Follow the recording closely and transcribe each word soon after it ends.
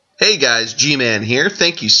Hey guys, G-Man here.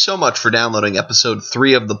 Thank you so much for downloading episode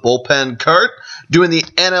 3 of the Bullpen Cart. Doing the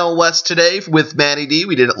NL West today with Matty D.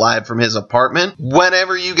 We did it live from his apartment.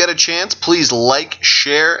 Whenever you get a chance, please like,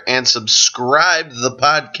 share, and subscribe to the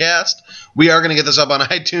podcast. We are going to get this up on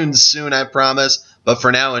iTunes soon, I promise. But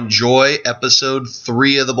for now, enjoy episode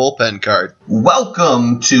 3 of the Bullpen Cart.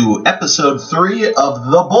 Welcome to episode 3 of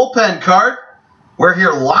the Bullpen Cart. We're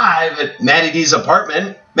here live at Matty D's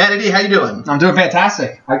apartment. Matty D, how you doing? I'm doing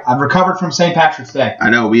fantastic. I've recovered from St. Patrick's Day. I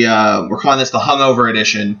know. We're calling this the hungover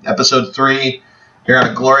edition. Episode 3 here on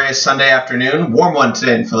a glorious Sunday afternoon. Warm one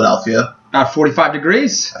today in Philadelphia. About 45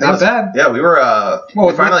 degrees. Not bad. Yeah, we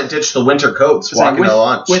finally ditched the winter coats walking to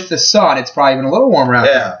lunch. With the sun, it's probably even a little warmer out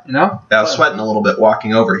there. You know? Yeah, I was sweating a little bit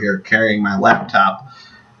walking over here carrying my laptop.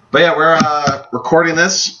 But yeah, we're recording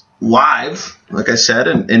this live, like I said,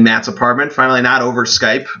 in Matt's apartment. Finally not over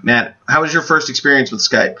Skype. Matt, how was your first experience with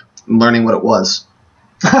Skype and learning what it was?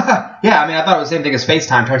 Yeah, I mean, I thought it was the same thing as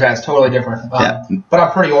FaceTime. Turns out it's totally different. But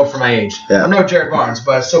I'm pretty old for my age. Yeah. I'm no Jared Barnes,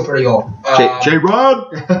 but still pretty old.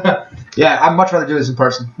 J-Rod! Yeah, I'd much rather do this in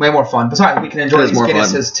person. Way more fun. Besides, we can enjoy these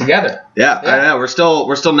Guinnesses together. Yeah, I know. We're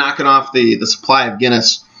still knocking off the supply of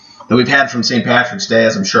Guinness that we've had from St. Patrick's Day,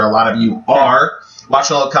 as I'm sure a lot of you are.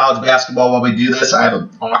 Watching a little college basketball while we do this. I have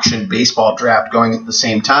an auction baseball draft going at the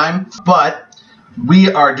same time. But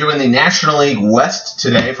we are doing the National League West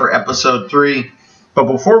today for episode 3. But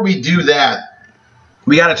before we do that,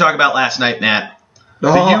 we got to talk about last night, Matt.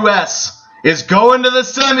 The U.S. is going to the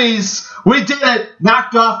semis. We did it.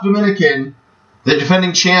 Knocked off Dominican. The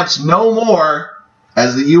defending champs no more,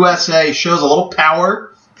 as the USA shows a little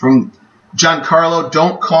power from Giancarlo,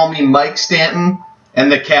 Don't Call Me Mike Stanton, and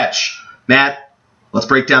the catch. Matt, let's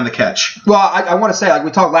break down the catch. Well, I want to say, like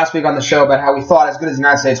we talked last week on the show about how we thought as good as the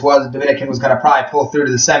United States was, the Dominican was going to probably pull through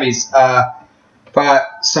to the semis. But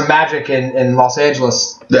some magic in Los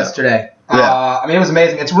Angeles yesterday. I mean, it was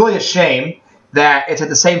amazing. It's really a shame that it's at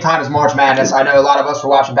the same time as March Madness. I know a lot of us were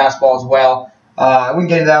watching basketball as well. We can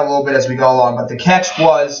get into that a little bit as we go along. But the catch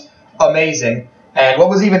was amazing. And what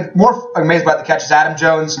was even more amazing about the catch is Adam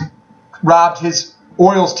Jones robbed his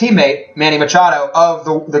Orioles teammate, Manny Machado, of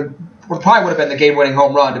the what probably would have been the game-winning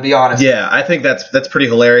home run, to be honest. Yeah, I think that's pretty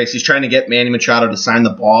hilarious. He's trying to get Manny Machado to sign the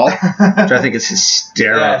ball, which I think is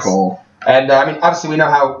hysterical. Yes. And, I mean, obviously we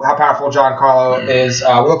know how powerful Giancarlo is.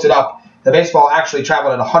 We looked it up. The baseball actually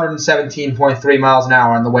traveled at 117.3 miles an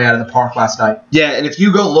hour on the way out of the park last night. Yeah, and if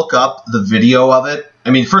you go look up the video of it,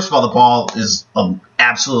 I mean, first of all, the ball is an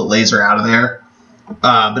absolute laser out of there.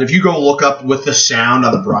 But if you go look up with the sound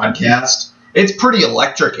on the broadcast, it's pretty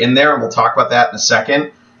electric in there, and we'll talk about that in a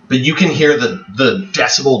second. But you can hear the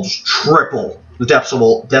decibel just triple the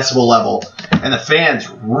decibel level, and the fans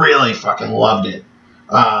really fucking loved it.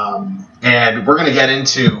 And we're going to get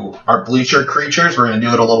into our bleacher creatures. We're going to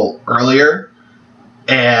do it a little earlier.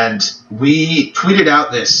 And we tweeted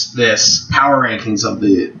out this power rankings of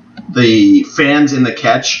the fans in the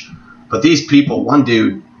catch. But these people, one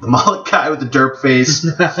dude, the mullet guy with the derp face,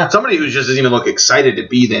 somebody who just doesn't even look excited to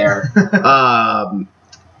be there.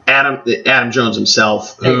 Adam Jones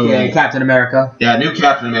himself. AKA Captain America. Yeah, new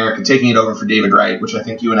Captain America, taking it over for David Wright, which I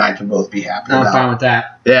think you and I can both be happy about. I'm fine with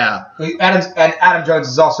that. Yeah. Adam Jones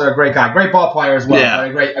is also a great guy. Great ball player as well. Yeah.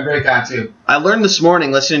 A great guy, too. I learned this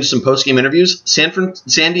morning, listening to some post-game interviews,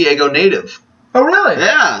 San Diego native. Oh, really?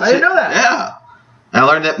 Yeah. I didn't know that. Yeah. And I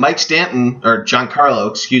learned that Mike Stanton, or Giancarlo,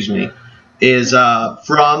 excuse me, is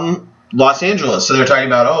from Los Angeles. So they're talking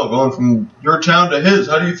about, going from your town to his.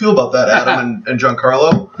 How do you feel about that, Adam and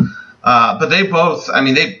Giancarlo? But they both, I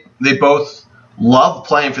mean, they both love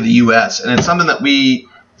playing for the U.S., and it's something that we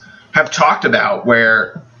have talked about,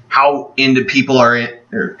 where how into people are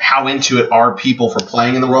or how into it are people for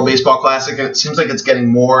playing in the World Baseball Classic, and it seems like it's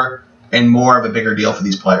getting more and more of a bigger deal for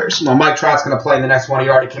these players. Well, Mike Trout's going to play in the next one. He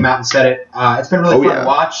already came out and said it. It's been really fun to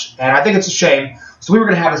watch, and I think it's a shame. So we were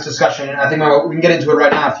going to have this discussion, and I think we can get into it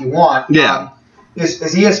right now if you want. Yeah. Is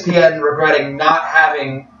ESPN regretting not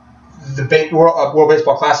having the World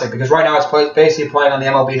Baseball Classic? Because right now it's basically playing on the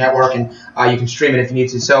MLB Network, and you can stream it if you need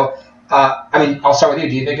to. So, I mean, I'll start with you.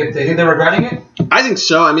 Do you think they're regretting it? I think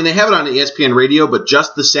so. I mean, they have it on ESPN Radio, but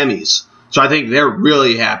just the semis. So I think they're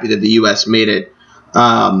really happy that the U.S. made it.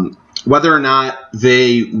 Whether or not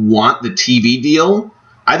they want the TV deal,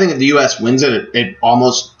 I think if the U.S. wins it, it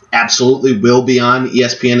almost absolutely will be on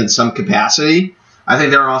ESPN in some capacity. I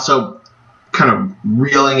think they're also kind of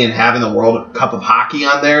reeling in having the World Cup of Hockey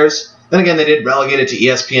on theirs. Then again, they did relegate it to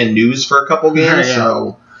ESPN News for a couple games,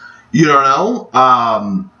 so you don't know.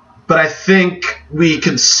 But I think we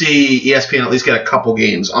could see ESPN at least get a couple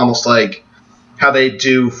games, almost like how they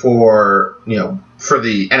do for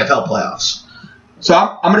the NFL playoffs. So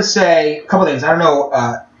I'm going to say a couple things. I don't know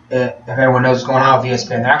if everyone knows what's going on with ESPN.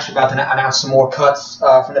 They're actually about to announce some more cuts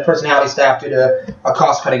from the personality staff due to a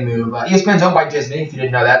cost-cutting move. ESPN's owned by Disney, if you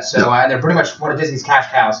didn't know that. So and they're pretty much one of Disney's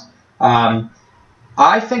cash cows.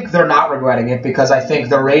 I think they're not regretting it because I think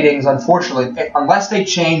the ratings, unfortunately, unless they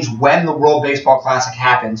change when the World Baseball Classic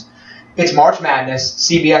happens, it's March Madness.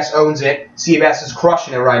 CBS owns it. CBS is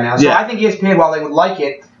crushing it right now. So I think ESPN, while they would like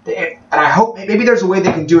it, and I hope maybe there's a way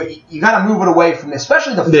they can do it. You got to move it away from,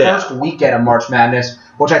 especially the first weekend of March Madness,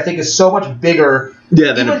 which I think is so much bigger.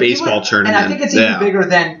 Than a baseball tournament. And I think it's even bigger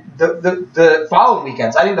than the following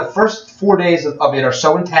weekends. I think the first 4 days of it are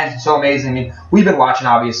so intense and so amazing. I mean, we've been watching,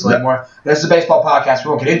 obviously. More. This is a baseball podcast. We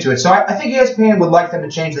won't get into it. So I think ESPN would like them to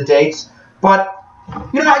change the dates. But,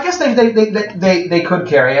 I guess they could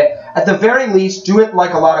carry it. At the very least, do it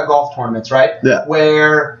like a lot of golf tournaments, right? Yeah.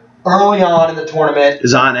 Where early on in the tournament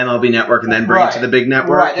is on MLB Network and then bring it to the big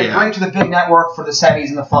network. Right, then bring it to the big network for the semis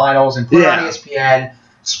and the finals and put it on ESPN,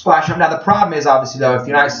 splash them. Now, the problem is, obviously, though, if the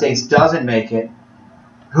United States doesn't make it,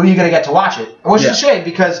 who are you going to get to watch it? Which is a shame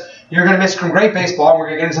because you're going to miss some great baseball and we're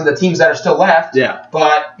going to get into some of the teams that are still left. Yeah.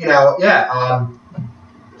 But,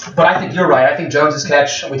 but I think you're right. I think Jones's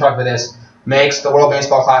catch, and we talked about this, makes the World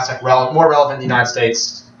Baseball Classic more relevant in the United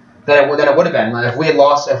States than it would have been. Like if we had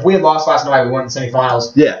lost last night, we won the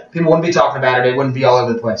semifinals. Yeah, people wouldn't be talking about it. It wouldn't be all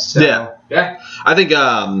over the place. So, yeah. I think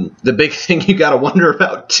the big thing you got to wonder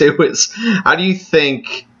about too is how do you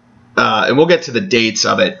think? And we'll get to the dates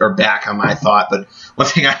of it or back on my thought, but one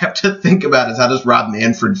thing I have to think about is how does Rob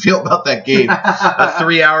Manfred feel about that game? A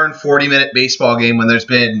 3-hour and 40-minute baseball game when there's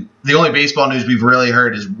been the only baseball news we've really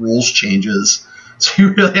heard is rules changes. So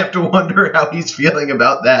you really have to wonder how he's feeling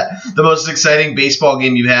about that. The most exciting baseball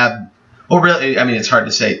game you have. Well, really, I mean, it's hard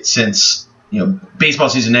to say since baseball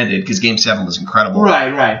season ended because Game 7 was incredible.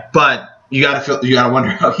 Right. But you got to wonder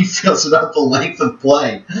how he feels about the length of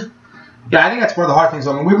play. Yeah, I think that's one of the hard things.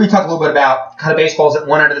 I mean, we talked a little bit about kind of baseball's at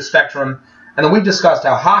one end of the spectrum, and then we've discussed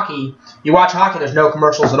how hockey. You watch hockey, there's no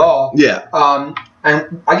commercials at all. Yeah.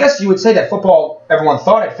 And I guess you would say that football, everyone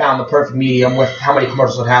thought it found the perfect medium with how many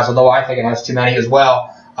commercials it has, although I think it has too many as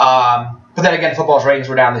well. But then again, football's ratings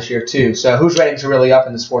were down this year too. So whose ratings are really up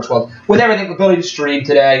in the sports world? With everything, the ability to stream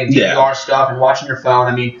today and DVR stuff and watching your phone,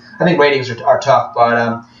 I mean, I think ratings are tough.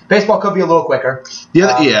 But baseball could be a little quicker.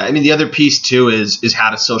 The other piece too is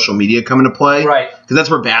how does social media come into play? Right. Because that's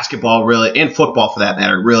where basketball really, and football for that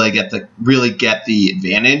matter, really get the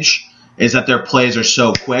advantage is that their plays are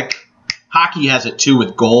so quick. Hockey has it too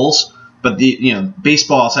with goals, but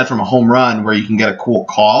baseball, aside from a home run where you can get a cool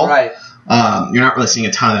call, right? You're not really seeing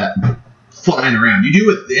a ton of that flying around. You do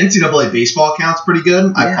with the NCAA baseball accounts pretty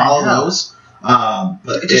good. I follow those.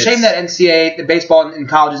 But it's a shame that NCAA, the baseball in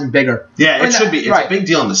college isn't bigger. Yeah, it should be. It's a big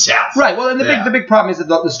deal in the South. Right. Well, and the big problem is that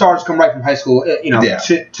the stars come right from high school,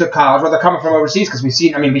 to college, or they're coming from overseas because we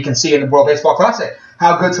can see in the World Baseball Classic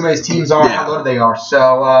how good some of these teams are, how good they are.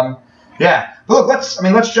 So, But look,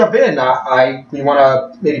 let's jump in. We want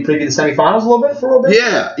to maybe preview the semifinals a little bit for a little bit.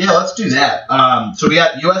 Yeah, let's do that. So we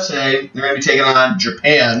got USA. They're going to be taking on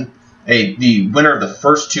Japan, the winner of the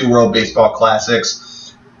first two World Baseball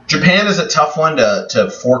Classics. Japan is a tough one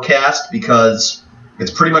to forecast because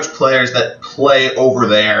it's pretty much players that play over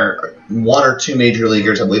there. One or two major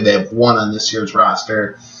leaguers, I believe they have one on this year's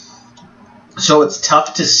roster. So it's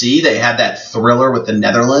tough to see. They had that thriller with the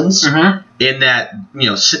Netherlands in that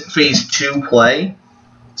phase 2 play.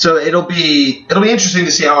 So it'll be interesting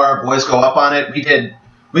to see how our boys go up on it.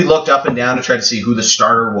 We looked up and down to try to see who the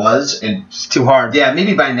starter was, and it's too hard. Yeah,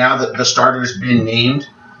 maybe by now the starter's been named,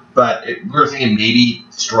 but we were thinking maybe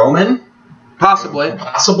Stroman. Possibly.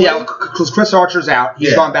 Yeah, because Chris Archer's out.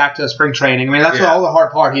 He's gone back to spring training. I mean, that's all the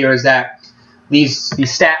hard part here is that the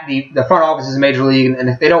front office is a major league, and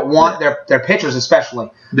if they don't want their pitchers especially,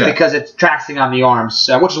 because it's taxing on the arms,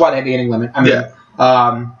 which is why they have the inning limit. I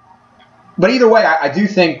mean, but either way, I do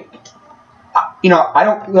think, I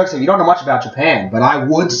don't, like I said, you don't know much about Japan, but I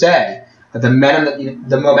would say that the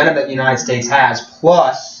momentum that the United States has,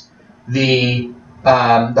 plus the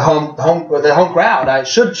home crowd,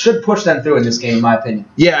 should push them through in this game, in my opinion.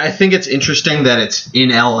 Yeah, I think it's interesting that it's in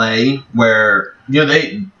LA where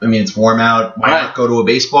it's warm out. Why not go to a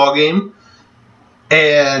baseball game?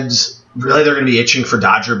 And really, they're going to be itching for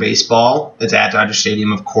Dodger baseball. It's at Dodger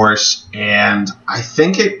Stadium, of course, and I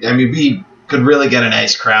think we could really get a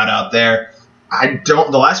nice crowd out there. The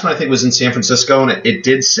last one I think was in San Francisco, and it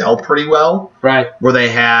did sell pretty well. Right. Where they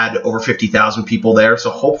had over 50,000 people there. So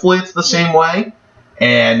hopefully it's the same way,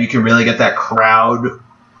 and you can really get that crowd.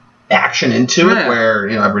 action into it, where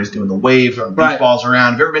everybody's doing the wave or beach balls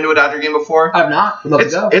around. Have you ever been to a Dodger game before? I've not. Would love to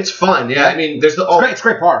go. It's fun. Yeah, I mean, there's it's a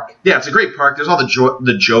great park. Yeah, it's a great park. There's all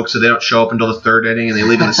the jokes that they don't show up until the third inning and they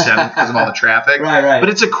leave in the seventh because of all the traffic. Right. But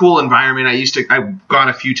it's a cool environment. I've gone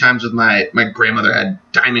a few times with my grandmother had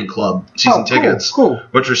Diamond Club season tickets,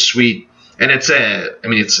 which were sweet. And it's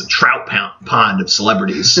a trout pond of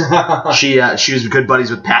celebrities. She was good buddies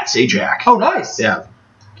with Pat Sajak. Oh, nice. Yeah.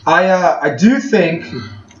 I do think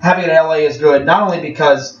having it in LA is good, not only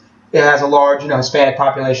because it has a large Hispanic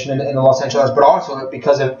population in the Los Angeles, but also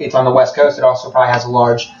because it's on the West Coast. It also probably has a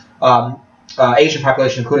large Asian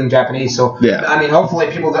population, including Japanese. So I mean, hopefully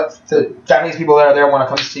the Japanese people that are there want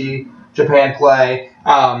to come see Japan play,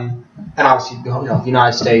 and obviously the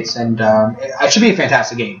United States, and it should be a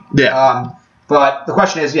fantastic game. Yeah. But the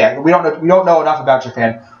question is, we don't know enough about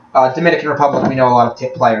Japan. Dominican Republic, we know a lot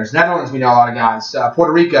of Players. Netherlands, we know a lot of guys.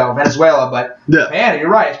 Puerto Rico, Venezuela, but Japan, you're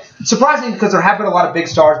right. It's surprising because there have been a lot of big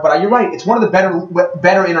stars, but you're right. It's one of the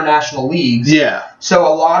better international leagues. Yeah. So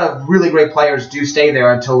a lot of really great players do stay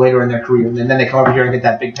there until later in their career, and then they come over here and get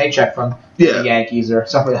that big paycheck from the Yankees or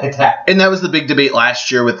something like that. And that was the big debate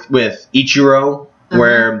last year with Ichiro,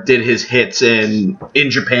 where did his hits in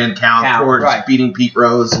Japan count towards beating Pete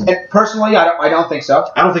Rose? And personally, I don't think so.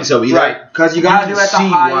 I don't think so either. Right, because you got to do it at the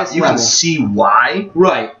highest level. You can see why.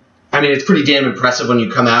 Right. I mean, it's pretty damn impressive when you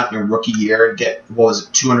come out in your rookie year and get,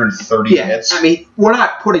 230 hits? I mean, we're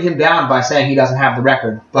not putting him down by saying he doesn't have the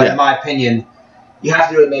record, but in my opinion, you have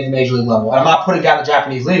to do it at the major league level. And I'm not putting down the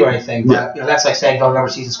Japanese league or anything, but that's like saying going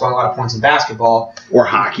overseas and scoring a lot of points in basketball. Or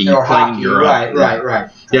hockey. Playing in Europe. Right.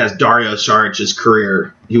 Yeah, as Dario Saric's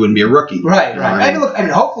career, he wouldn't be a rookie. Right. I mean,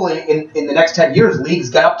 hopefully in the next 10 years, leagues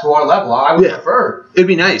get up to our level. I would prefer. It'd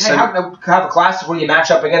be nice. Hey, have a classic when you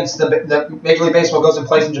match up against the Major League Baseball goes and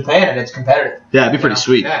plays in Japan and it's competitive. Yeah, it'd be pretty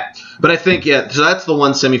sweet. Yeah. But I think, so that's the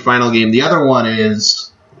one semifinal game. The other one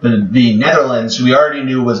is the Netherlands, who we already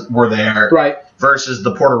knew were there. Right. Versus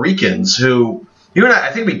the Puerto Ricans, who you and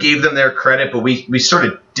I think we gave them their credit, but we sort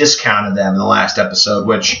of discounted them in the last episode.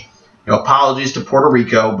 Which, apologies to Puerto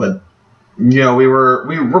Rico, but we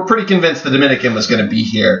were pretty convinced the Dominican was going to be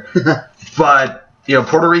here. But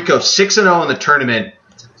Puerto Rico 6-0 in the tournament,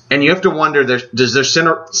 and you have to wonder: does their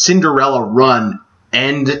Cinderella run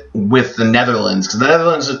end with the Netherlands? Because the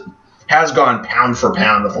Netherlands has gone pound for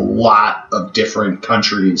pound with a lot of different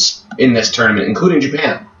countries in this tournament, including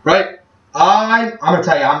Japan. Right. I'm gonna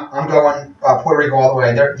tell you, I'm going Puerto Rico all the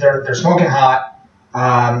way. They're smoking hot.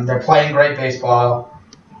 They're playing great baseball,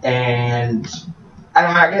 and I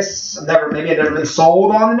don't know. I guess I've never been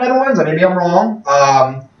sold on the Netherlands. Maybe I'm wrong.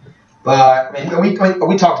 But I mean, we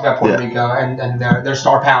talked about Puerto Rico and their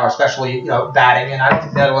star power, especially batting, and I don't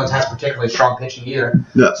think the Netherlands has particularly strong pitching either.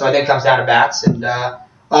 Yeah. So I think it comes down to bats, and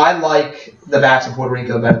I like the bats in Puerto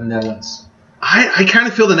Rico better than the Netherlands. I kind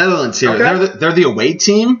of feel the Netherlands here. Okay. They're the away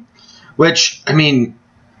team. Which, I mean,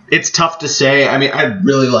 it's tough to say. I mean, I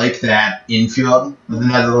really like that infield that the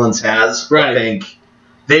Netherlands has. Right. I think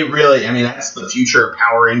they really, that's the future of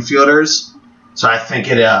power infielders. So I think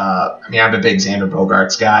I'm a big Xander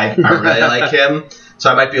Bogaerts guy. I really like him.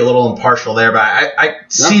 So I might be a little impartial there, but I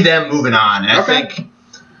see them moving on. And I think,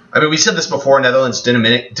 we said this before, Netherlands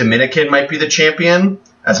Dominican might be the champion.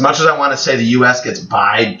 As much as I want to say the U.S. gets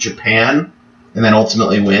by Japan and then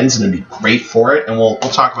ultimately wins, and it'd be great for it. And we'll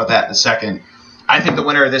talk about that in a second. I think the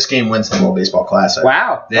winner of this game wins the World Baseball Classic.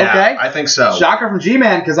 Wow. Yeah, okay. I think so. Shocker from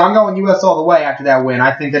G-Man, because I'm going U.S. all the way after that win.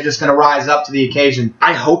 I think they're just going to rise up to the occasion.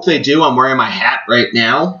 I hope they do. I'm wearing my hat right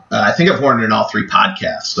now. I think I've worn it in all 3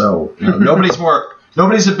 podcasts. So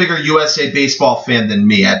nobody's a bigger USA baseball fan than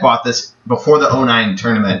me. I bought this before the 2009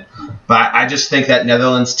 tournament. But I just think that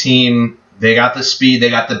Netherlands team, they got the speed, they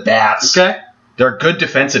got the bats. Okay. They're a good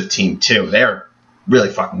defensive team, too. They're really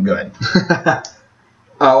fucking good.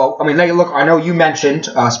 Look, I know you mentioned,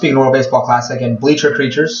 speaking of World Baseball Classic, and Bleacher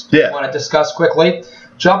Creatures. Yeah. I want to discuss quickly.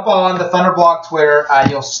 Jump on the Thunderblog Twitter.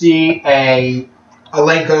 You'll see a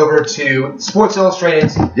link over to Sports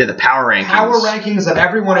Illustrated's the power rankings. Power rankings of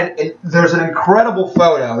everyone. And there's an incredible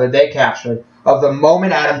photo that they captured of the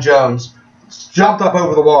moment Adam Jones jumped up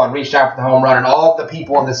over the wall and reached out for the home run, and all of the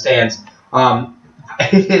people in the stands.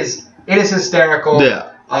 It is hysterical. Yeah.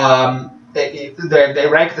 They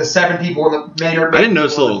rank the 7 people in the major. I didn't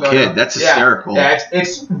notice the little kid. That's hysterical. Yeah,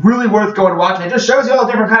 it's really worth going to watch. And it just shows you all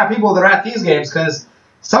the different kind of people that are at these games, because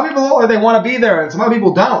some people they want to be there and some other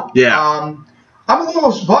people don't. Yeah. I'm a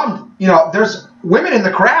little bummed. There's women in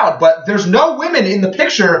the crowd, but there's no women in the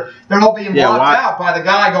picture. They're all being blocked out by the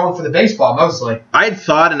guy going for the baseball, mostly. I had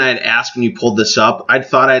thought, and I had asked when you pulled this up, I'd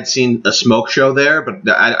thought I'd seen a smoke show there, but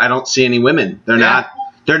I don't see any women. They're not.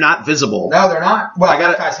 They're not visible. No, they're not. Well,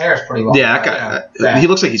 that guy's hair is pretty long. Yeah, that guy. He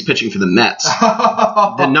looks like he's pitching for the Mets.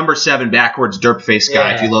 The number 7 backwards derp face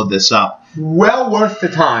guy. If you load this up, well worth the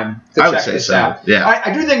time to check this out. Yeah,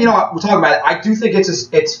 I do think we're talking about it. I do think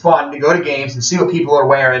it's fun to go to games and see what people are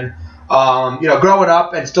wearing. Growing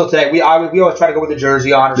up and still today, we always try to go with a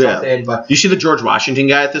jersey on or something. But you see the George Washington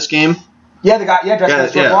guy at this game? Yeah, the guy. Yeah, dressed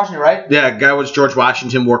as George Washington, right? Yeah, guy was George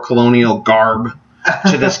Washington, wore colonial garb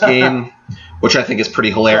to this game. Which I think is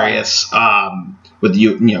pretty hilarious, with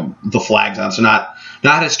the flags on. So not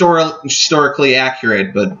historically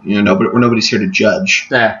accurate, but nobody's here to judge.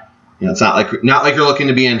 Yeah, it's not like you're looking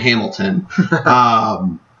to be in Hamilton.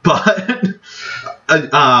 But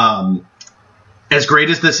as great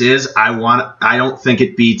as this is, I don't think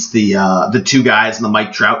it beats the 2 guys in the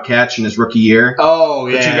Mike Trout catch in his rookie year. Oh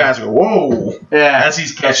yeah, the 2 guys go whoa, as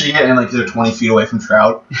he's catching it and they're 20 feet away from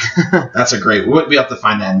Trout. That's a great. We have to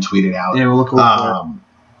find that and tweet it out. Yeah, we'll look for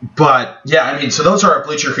it. But yeah, so those are our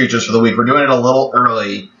bleacher features for the week. We're doing it a little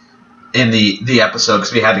early in the episode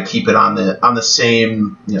because we had to keep it on the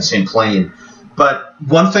same same plane. But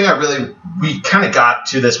one thing we kind of got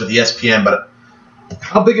to this with ESPN, but.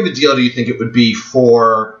 How big of a deal do you think it would be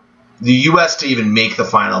for the U.S. to even make the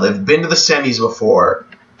final? They've been to the semis before,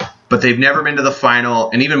 but they've never been to the final,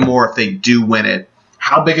 and even more if they do win it.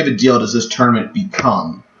 How big of a deal does this tournament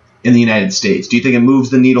become in the United States? Do you think it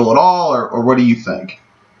moves the needle at all, or what do you think?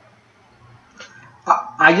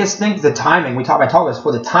 I just think the timing, I talked about this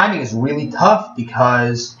before, the timing is really tough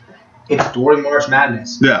because it's during March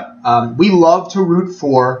Madness. Yeah. We love to root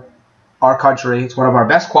for our country. It's one of our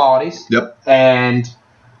best qualities. Yep. And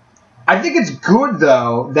I think it's good,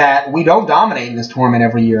 though, that we don't dominate in this tournament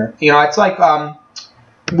every year. It's like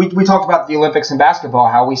we talked about the Olympics in basketball,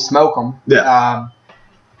 how we smoke them. Yeah.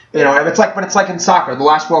 It's like in soccer, the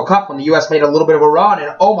last World Cup when the U.S. made a little bit of a run,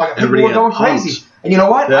 and oh my God, people were going crazy. And you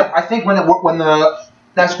know what? Yep. I think when the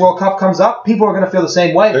next World Cup comes up, people are going to feel the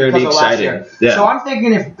same way because of last year. Yeah. So I'm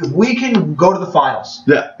thinking if we can go to the finals,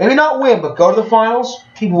 maybe not win, but go to the finals,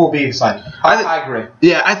 people will be excited. I agree.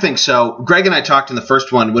 Yeah, I think so. Greg and I talked in the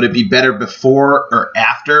first one. Would it be better before or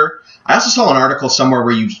after? I also saw an article somewhere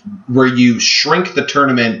where you shrink the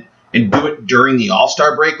tournament and do it during the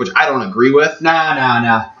All-Star break, which I don't agree with.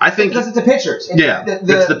 Nah. I think because it's the pitchers.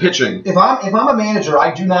 It's the pitching. If I'm a manager,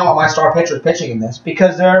 I do not want my star pitchers pitching in this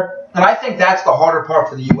because and I think that's the harder part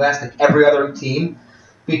for the U.S. than every other team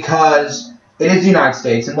because it is the United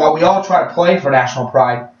States, and while we all try to play for national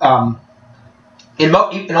pride, in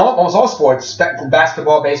almost all sports,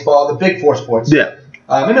 basketball, baseball, the big 4 sports. Yeah.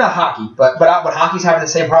 Maybe not hockey, but hockey's having the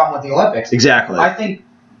same problem with the Olympics. Exactly. I think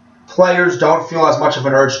players don't feel as much of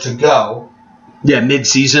an urge to go. Yeah,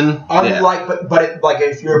 mid-season. But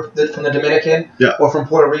if you're from the Dominican or from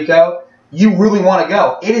Puerto Rico, you really want to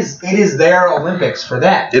go. It is their Olympics for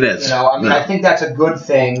them. It is. I think that's a good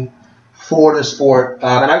thing for the sport.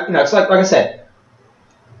 It's like I said,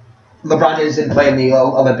 LeBron James didn't play in the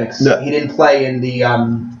Olympics. No. He didn't play in the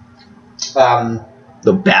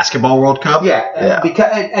basketball World Cup. Yeah.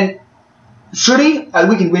 Because should he?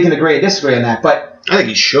 We can agree and disagree on that, but. I think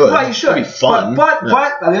he should. Well, he should. It'd be fun. But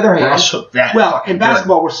on the other hand, in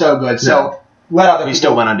basketball we're so good. So let other people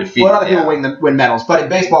still went undefeated. Let other people win medals. But in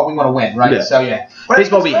baseball we want to win, right? Yeah. So yeah.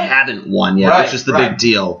 Baseball we haven't won yet, which is the big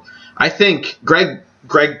deal. I think Greg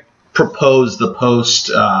proposed the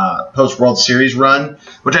post World Series run,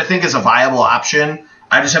 which I think is a viable option.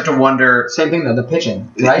 I just have to wonder. Same thing though, the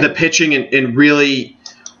pitching, right? The pitching and really.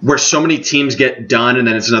 Where so many teams get done and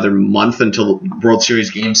then it's another month until World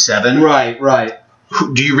Series Game 7. Right.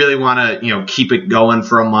 Do you really want to, keep it going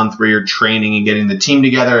for a month where you're training and getting the team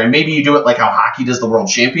together? And maybe you do it like how hockey does the World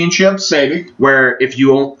Championships. Maybe. Where if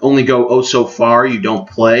you only go so far, you don't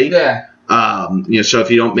play. Yeah. So if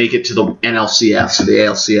you don't make it to the NLCS or the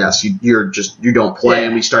ALCS, you don't play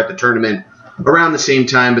and we start the tournament around the same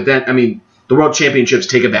time. But then, the World Championships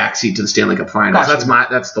take a backseat to the Stanley Cup Finals. Gotcha.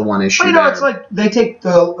 That's the one issue. But it's like they take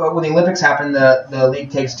when the Olympics happen, the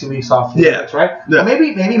league takes 2 weeks off. The Olympics, right? Yeah. Well,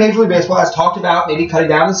 maybe Major League Baseball has talked about maybe cutting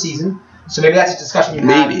down the season. So maybe that's a discussion you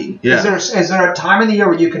have. Maybe. Yeah. Is there a time in the year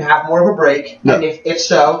where you can have more of a break? No. And if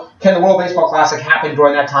so, can the World Baseball Classic happen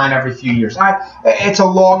during that time every few years? It's a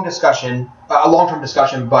long discussion, a long-term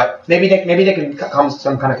discussion, but maybe they can come to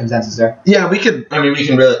some kind of consensus there. Yeah, we could. We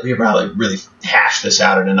could really hash this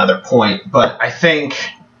out at another point. But I think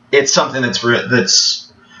it's something that's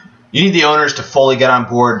you need the owners to fully get on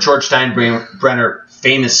board. George Steinbrenner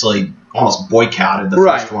famously almost boycotted the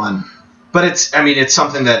first one. But it's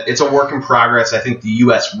something that it's a work in progress. I think the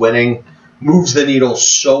U.S. winning moves the needle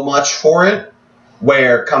so much for it,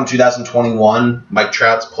 where come 2021, Mike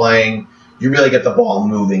Trout's playing, you really get the ball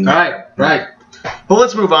moving. Right. But But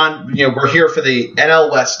let's move on. We're here for the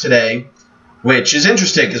NL West today, which is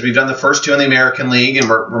interesting because we've done the first two in the American League, and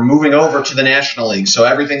we're moving over to the National League. So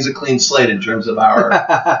everything's a clean slate in terms of our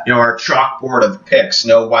our chalkboard of picks.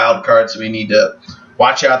 No wild cards that we need to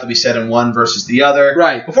watch out that we said in one versus the other.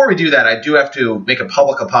 Right. Before we do that, I do have to make a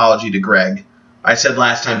public apology to Greg. I said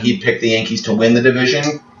last time he'd picked the Yankees to win the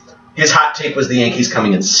division. His hot take was the Yankees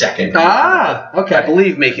coming in second. Okay. I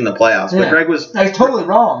believe making the playoffs. But Greg was... He's totally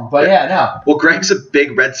wrong, but no. Well, Greg's a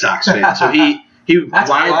big Red Sox fan, so he That's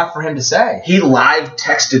a lot for him to say. He live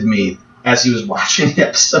texted me as he was watching the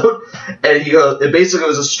episode, and it basically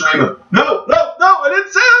was a stream of, no, I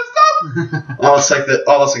didn't say that stuff!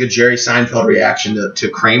 almost like a Jerry Seinfeld reaction to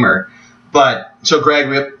Kramer. But, so Greg,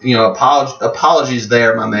 apologies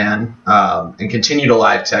there, my man, and continue to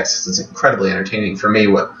live text. It's incredibly entertaining for me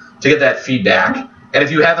to get that feedback. And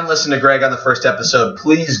if you haven't listened to Greg on the first episode,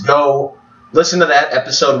 please go listen to that,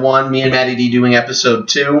 episode 1, me and Matty D doing episode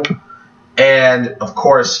 2. And, of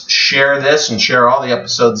course, share this and share all the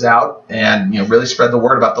episodes out and, really spread the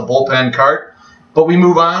word about the bullpen cart. But we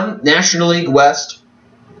move on. National League West.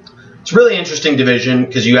 It's a really interesting division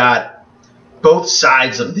because you got both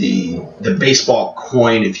sides of the baseball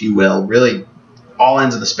coin, if you will, really all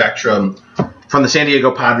ends of the spectrum, from the San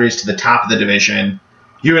Diego Padres to the top of the division.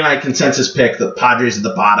 You and I consensus pick the Padres at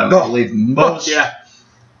the bottom. I believe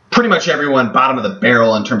pretty much everyone bottom of the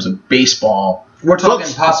barrel in terms of baseball. We're talking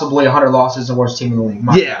possibly 100 losses, the worst team in the league.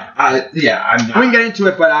 We can get into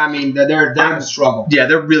it, but I mean, they're going to struggle. Yeah,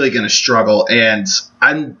 they're really going to struggle, and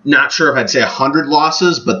I'm not sure if I'd say 100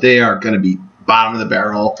 losses, but they are going to be bottom of the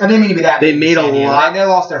barrel. I didn't mean to be that. They made a lot. They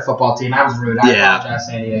lost their football team. I was rude. I apologize,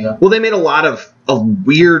 San Diego. Well, they made a lot of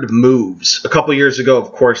weird moves. A couple years ago,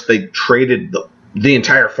 of course, they traded the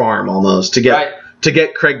entire farm almost to get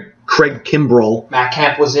Craig Kimbrell. Matt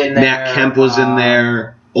Kemp was in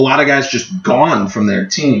there. A lot of guys just gone from their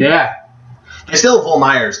team. Yeah. They still have Will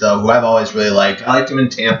Myers, though, who I've always really liked. I liked him in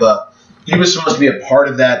Tampa. He was supposed to be a part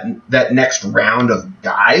of that next round of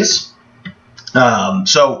guys.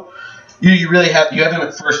 So you really have him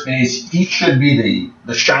at first base. He should be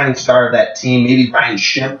the shining star of that team. Maybe Ryan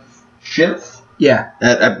Schimpf. Yeah.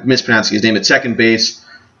 I'm mispronouncing his name at second base.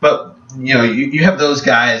 But, you have those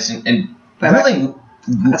guys and really...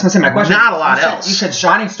 That's what I'm saying. My question. Not a lot else. You said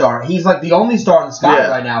shining star. He's like the only star in the sky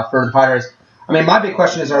right now for the Padres. I mean, my big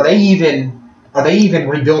question is: Are they even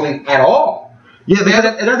rebuilding at all? Yeah,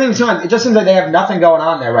 it just seems like they have nothing going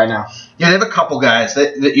on there right now. Yeah, they have a couple guys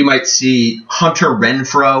that you might see. Hunter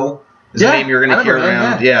Renfroe is the name you're going to hear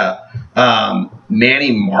around. Yeah,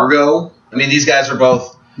 Manny Margot. I mean, these guys are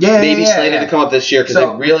both slated to come up this year because they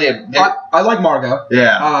really. I like Margot.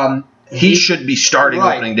 Yeah. He should be starting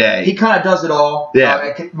opening day. He kind of does it all.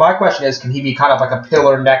 Yeah. My question is, can he be kind of like a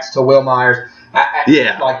pillar next to Will Myers?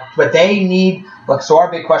 But they need. So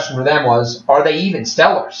our big question for them was, are they even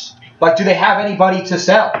sellers? Do they have anybody to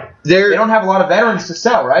sell? They don't have a lot of veterans to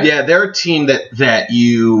sell, right? Yeah, they're a team that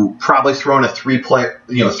you probably throw in a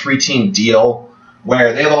three-team deal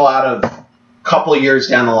where they have a lot of couple of years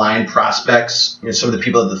down the line prospects. Some of the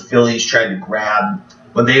people that the Phillies tried to grab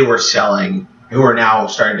when they were selling, who are now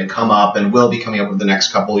starting to come up and will be coming up over the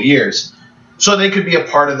next couple of years. So they could be a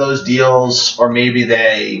part of those deals, or maybe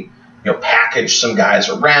they package some guys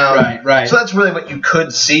around. Right. So that's really what you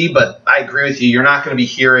could see, but I agree with you. You're not going to be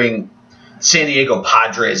hearing San Diego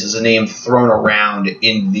Padres as a name thrown around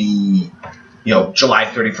in the July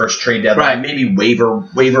 31st trade deadline. Right. Maybe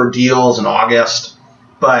waiver deals in August,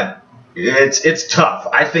 but it's tough.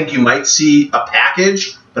 I think you might see a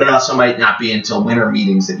package, but it also might not be until winter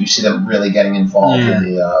meetings that you see them really getting involved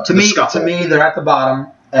in the To me, they're at the bottom,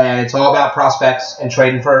 and it's all about prospects and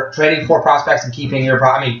trading for prospects and keeping your.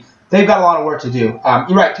 They've got a lot of work to do.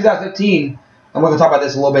 You're right. 2015, and we're going to talk about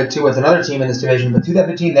this a little bit too with another team in this division. But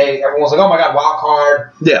 2015, everyone was like, "Oh my God, wild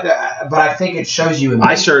card!" Yeah. But I think it shows you in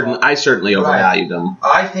baseball. I certainly overvalued them.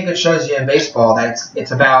 I think it shows you in baseball that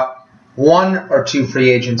it's about 1 or 2 free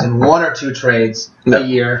agents and 1 or 2 trades a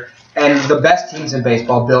year. And the best teams in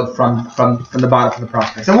baseball build from the bottom of the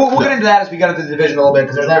prospects. And we'll get into that as we get into the division a little bit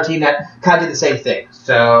because there's another team that kind of did the same thing.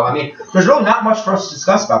 So, there's really not much for us to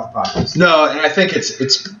discuss about the Padres. No, and I think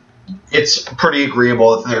it's pretty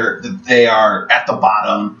agreeable that they are at the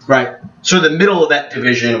bottom. Right. So the middle of that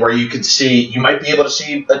division where you might be able to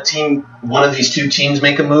see a team, one of these two teams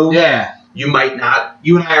make a move. Yeah. You might not.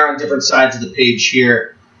 You and I are on different sides of the page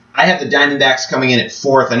here. I have the Diamondbacks coming in at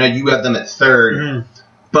 4th. I know you have them at 3rd. Mm-hmm.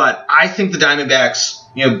 But I think the Diamondbacks,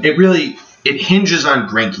 it hinges on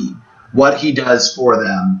Greinke, what he does for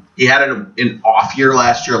them. He had an off year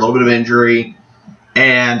last year, a little bit of injury,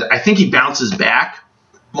 and I think he bounces back.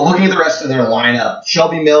 But looking at the rest of their lineup,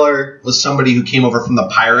 Shelby Miller was somebody who came over from the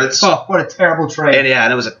Pirates. Oh, what a terrible trade.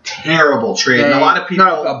 And it was a terrible trade. And a lot of people...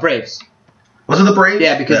 No, Braves. Was it the Braves?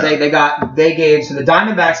 Yeah, because they gave, so the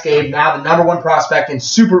Diamondbacks gave now the number one prospect and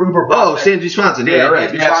super uber prospect. Sandy Swanson. Yeah, right.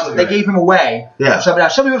 They gave him away. Yeah. Now,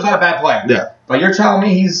 Shelby was not a bad player. Yeah. But you're telling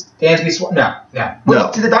me he's Dansby Swanson? No.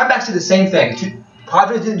 Well, the Diamondbacks did the same thing.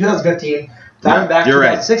 Padres did in 2015. Diamondbacks in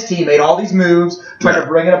 2016 made all these moves, tried to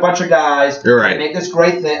bring in a bunch of guys, and make this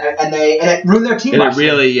great thing, and it ruined their team. And it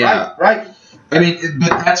really, Right. I mean,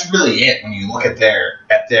 but that's really it when you look at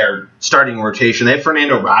their starting rotation. They have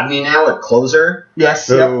Fernando Rodney now at closer. Yes.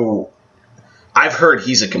 So I've heard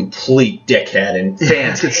he's a complete dickhead and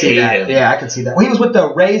fans hate him. Yeah, I can see that. Well, he was with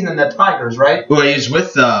the Rays and then the Tigers, right? Well, he was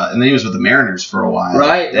with and then he was with the Mariners for a while.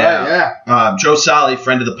 Right. Yeah. Joe Solly,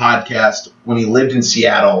 friend of the podcast, when he lived in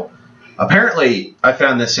Seattle. Apparently, I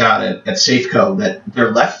found this out at Safeco that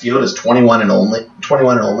their left field is 21 and only.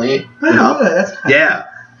 21 and only. Yeah.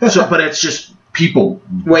 So, but it's just people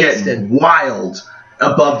getting wild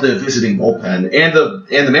above the visiting bullpen and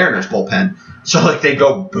the Mariners bullpen. So like they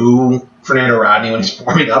go boo Fernando Rodney when he's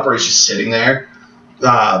warming up or he's just sitting there.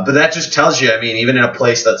 But that just tells you, I mean, even in a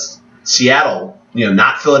place that's Seattle,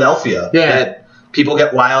 not Philadelphia, that people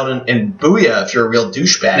get wild and boo you if you're a real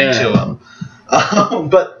douchebag to them.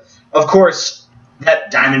 But of course,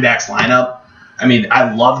 that Diamondbacks lineup. I mean,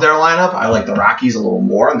 I love their lineup. I like the Rockies a little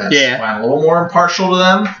more, and that's why I'm a little more impartial to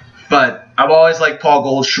them. But I've always liked Paul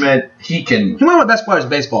Goldschmidt. He's one of the best players in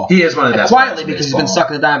baseball. He is one of the best quietly because he's been stuck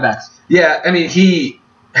in the Diamondbacks. Yeah, I mean, he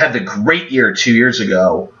had the great year 2 years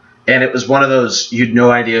ago, and it was one of those you had no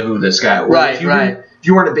idea who this guy was. Right, If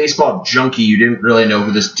you weren't a baseball junkie, you didn't really know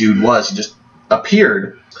who this dude was. He just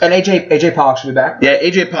appeared. And AJ Pollock should be back. Yeah,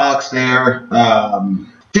 AJ Pollock's there.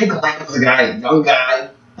 Big Lamb's a young guy.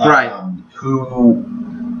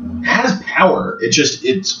 Who has power.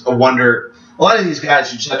 It's a wonder. A lot of these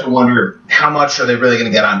guys, you just have to wonder how much are they really going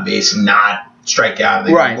to get on base and not strike out.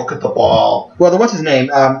 They look at the ball. Well, what's his name?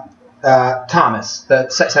 Thomas, the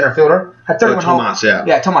center fielder, had 31 Tomas,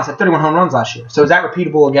 Tomas had 31 home runs last year. So is that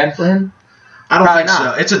repeatable again for him? I don't think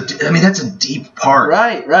so. That's a deep park.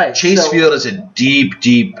 Right. Chase Field is a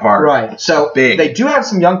deep park. Right. So big. They do have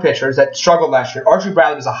some young pitchers that struggled last year. Archie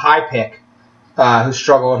Bradley was a high pick. Who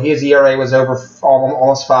struggled. His ERA was over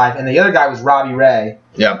almost 5. And the other guy was Robbie Ray,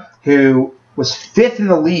 who was 5th in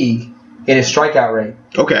the league in his strikeout rate.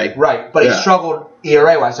 Okay. Right. But he struggled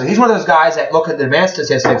ERA-wise. So he's one of those guys that look at the advanced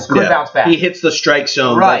statistics, could bounce back. He hits the strike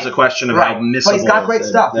zone. Right. That's a question of how missable. But he's got great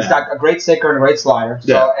stuff. He's got a great sinker and a great slider.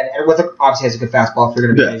 So, and obviously has a good fastball if you're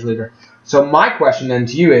going to be a major leaguer. So my question then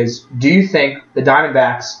to you is, do you think the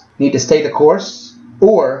Diamondbacks need to stay the course,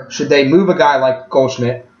 or should they move a guy like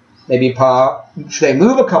Goldschmidt, maybe should they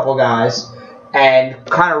move a couple guys and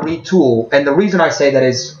kind of retool? And the reason I say that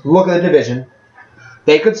is, look at the division.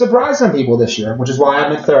 They could surprise some people this year, which is why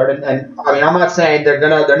I'm in third. And I mean, I'm not saying they're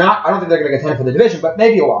not. I don't think they're going to contend for the division, but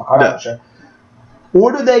maybe a walk. I'm not sure.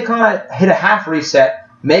 Or do they kind of hit a half reset,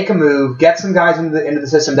 make a move, get some guys into the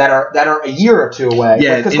system that are a year or two away?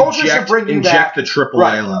 Yeah, because Goldschmidt should bring you back to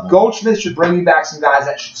AAA level. Goldschmidt should bring you back some guys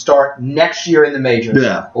that should start next year in the majors.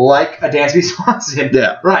 Yeah, like a Dansby Swanson.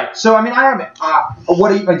 Yeah, right. So I mean, I don't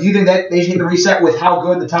know. Do you think that they should hit the reset with how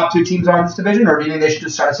good the top 2 teams are in this division, or do you think they should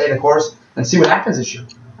just try to stay the course and see what happens this year?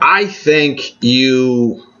 I think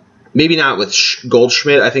maybe not with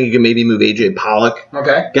Goldschmidt. I think you can maybe move AJ Pollock.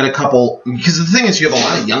 Okay. Get a couple, because the thing is, you have a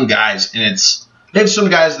lot of young guys, and they have some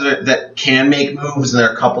guys that can make moves, and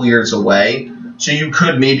they're a couple years away. So you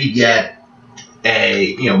could maybe get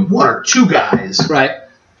 1 or 2 guys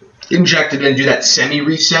injected in, do that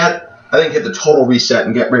semi-reset. I think hit the total reset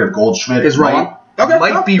and get rid of Goldschmidt. Is right. Okay.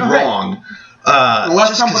 Might be wrong.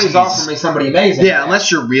 Unless somebody's offering me somebody amazing. Yeah, unless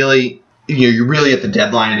you're really at the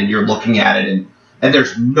deadline and you're looking at it and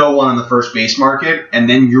there's no one on the first base market, and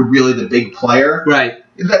then you're really the big player. Right.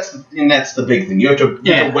 That's the big thing. You have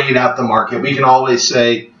to wait out the market. We can always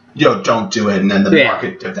say, don't do it, and then the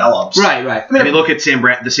market develops. Right. I mean, look at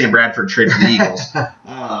the Sam Bradford trade for the Eagles.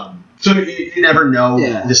 So you never know.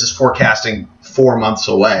 Yeah. This is forecasting 4 months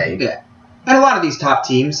away. Yeah. And a lot of these top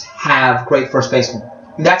teams have great first basemen.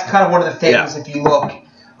 And that's kind of one of the things, if you look,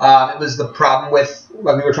 it was the problem with,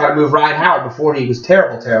 when we were trying to move Ryan Howard before he was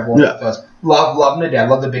terrible. Yeah. Love him to death,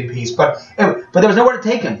 love the big piece. But there was nowhere to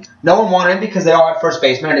take him. No one wanted him because they all had first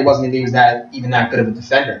baseman, and he wasn't even that good of a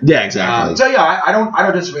defender. Yeah, exactly. So I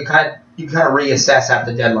don't disagree. You kind of reassess at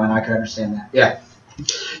the deadline. I can understand that. Yeah.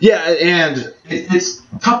 Yeah, and it's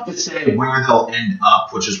tough to say where they'll end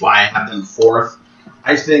up, which is why I have them 4th.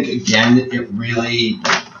 I think again, it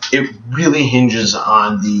really hinges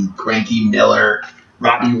on the Greinke Miller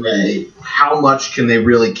Robbie Ray, how much can they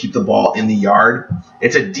really keep the ball in the yard?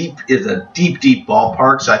 It's a deep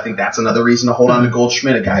ballpark, so I think that's another reason to hold on to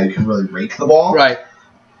Goldschmidt, a guy who can really rake the ball. Right.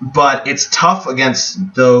 But it's tough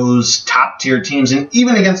against those top-tier teams, and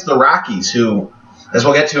even against the Rockies, who, as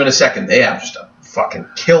we'll get to in a second, they have just a fucking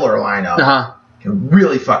killer lineup. Uh-huh. Can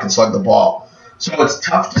really fucking slug the ball. So it's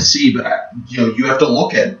tough to see, but you have to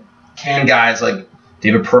look at, can guys like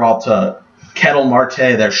David Peralta, Kettle Marte,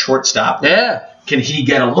 their shortstop, can he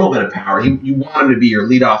get a little bit of power? You want him to be your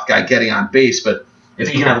leadoff guy getting on base, but if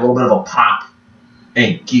he can have a little bit of a pop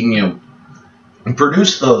and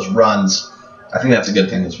produce those runs, I think that's a good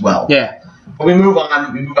thing as well. Yeah. But we move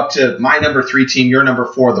on. We move up to my number 3 team, your number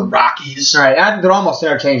 4, the Rockies. All right. I think they're almost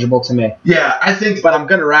interchangeable to me. Yeah, I think. But I'm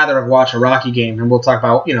going to rather have watched a Rocky game, and we'll talk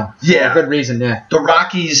about, for a good reason, yeah. The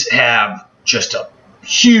Rockies have just a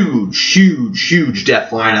huge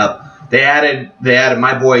depth lineup. They added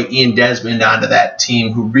my boy Ian Desmond onto that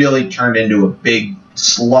team, who really turned into a big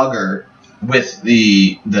slugger with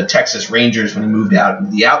the Texas Rangers when he moved out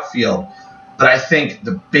into the outfield. But I think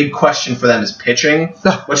the big question for them is pitching,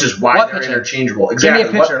 which is why they're interchangeable. Exactly.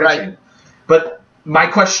 Give me a pitcher, right? But my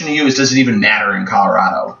question to you is, does it even matter in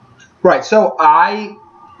Colorado? Right. So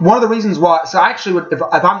one of the reasons why, so I actually would, if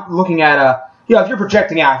I'm looking at if you're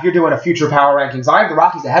projecting out, if you're doing a future power rankings, I have the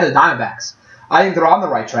Rockies ahead of the Diamondbacks. I think they're on the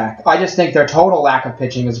right track. I just think their total lack of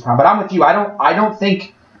pitching is a problem. But I'm with you. I don't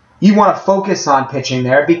think you want to focus on pitching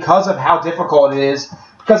there because of how difficult it is,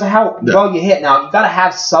 because of how well you hit. Now, you've got to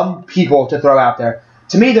have some people to throw out there.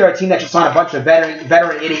 To me, they're a team that should sign a bunch of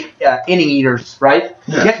veteran inning eaters, right?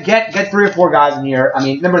 Yeah. Get 3 or 4 guys in here. I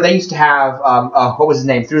mean, remember they used to have what was his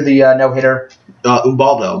name through the no-hitter?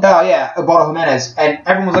 Ubaldo. Oh yeah, Ubaldo Jimenez, and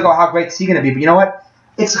everyone was like, "Oh, how great is he going to be?" But you know what?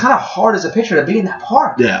 It's kind of hard as a pitcher to be in that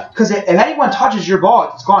park. Yeah. Because if anyone touches your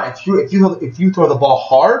ball, it's gone. If you throw the ball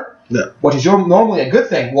hard, which is normally a good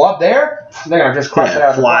thing, well up there, they're gonna just crush it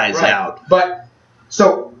out. Flies out. But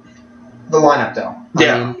so the lineup though.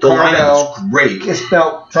 The lineup is great.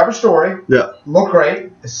 Trevor Story. Yeah. Look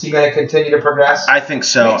great. Is he going to continue to progress? I think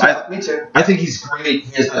so. Me too. I think he's great.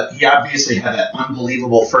 He obviously had that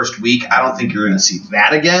unbelievable first week. I don't think you're going to see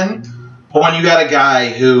that again. But when you got a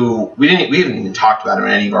guy who we haven't even talked about him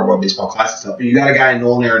in any of our World Baseball Classic stuff, but you got a guy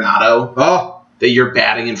Nolan Arenado that you're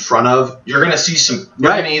batting in front of, you're going to see some.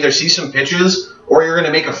 You're going to either see some pitches or you're going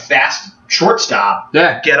to make a fast shortstop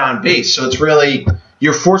get on base. So it's really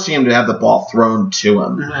you're forcing him to have the ball thrown to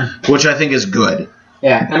him, which I think is good.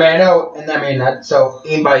 Yeah, so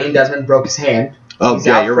Ian Desmond broke his hand. He's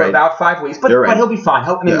out for about 5 weeks, but he'll be fine.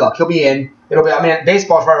 Look, he'll be in.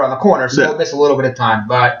 Baseball's right around the corner, so he'll miss a little bit of time.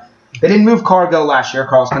 But they didn't move Cargo last year,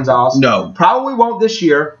 Carlos Gonzalez. No. Probably won't this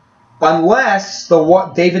year, unless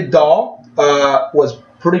David Dahl was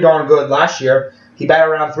pretty darn good last year. He batted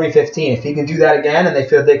around 315. If he can do that again, and they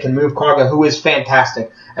feel they can move Cargo, who is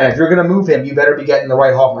fantastic, and if you're going to move him, you better be getting the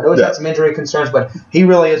right haul. I know he's had some injury concerns, but he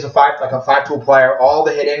really is a five-tool player. All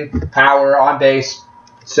the hitting, power, on base.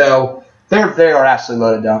 So they are absolutely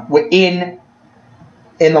loaded down in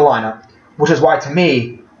the lineup, which is why to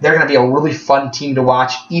me they're going to be a really fun team to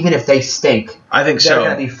watch, even if they stink. I think so. They're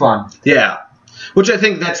going to be fun. Yeah, which I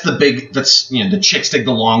think that's the chicks take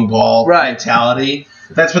the long ball mentality.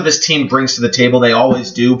 That's what this team brings to the table. They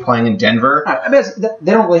always do, playing in Denver. I mean,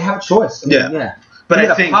 they don't really have a choice. But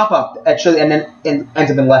I think pop up actually, and then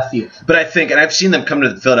ends up in left field. But I think, and I've seen them come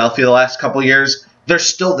to Philadelphia the last couple of years. They're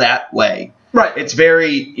still that way. Right. It's very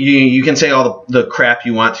you can say all the crap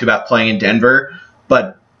you want to about playing in Denver,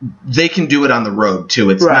 but they can do it on the road too.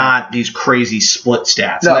 It's not these crazy split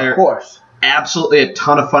stats. No, of course. Absolutely a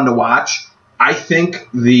ton of fun to watch. I think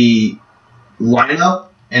the lineup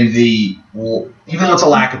and even though it's a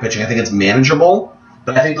lack of pitching, I think it's manageable.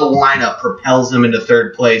 But I think the lineup propels them into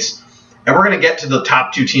third place. And we're going to get to the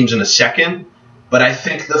top 2 teams in a second. But I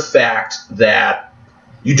think the fact that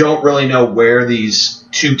you don't really know where these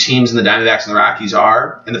 2 teams in the Diamondbacks and the Rockies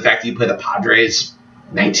are, and the fact that you play the Padres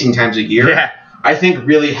 19 times a year, I think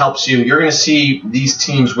really helps you. You're going to see these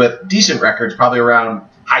teams with decent records, probably around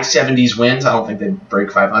high 70s wins. I don't think they'd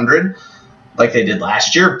break 500 like they did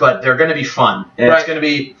last year, but they're going to be fun. And it's going to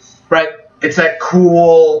be it's that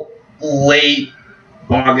cool late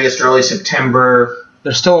August, early September.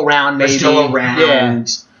 They're still around, maybe. They're still around. Yeah.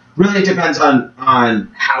 Really, it depends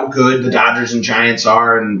on how good the Dodgers and Giants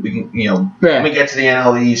are, and we can, when we get to the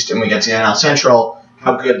NL East and we get to the NL Central,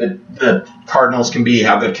 how good the Cardinals can be,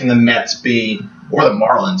 how good can the Mets be, or the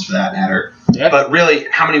Marlins for that matter. Yeah. But really,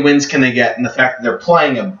 how many wins can they get? And the fact that they're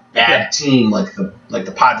playing a bad team like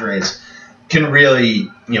the Padres can really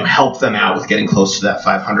help them out with getting close to that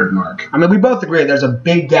 500 mark. I mean, we both agree there's a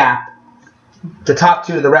big gap the top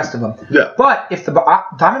two to the rest of them. Yeah. But if the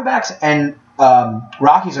Diamondbacks and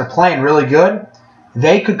Rockies are playing really good,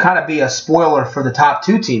 they could kind of be a spoiler for the top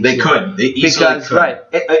two teams. They could. They easily could.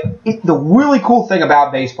 Right. The really cool thing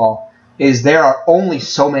about baseball is there are only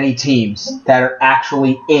so many teams that are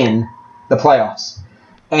actually in the playoffs.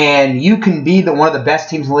 And you can be one of the best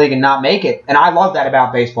teams in the league and not make it. And I love that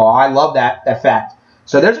about baseball. I love that fact.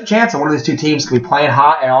 So there's a chance that one of these two teams could be playing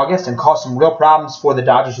hot in August and cause some real problems for the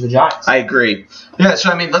Dodgers or the Giants. I agree. Yeah,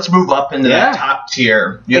 so, let's move up into that top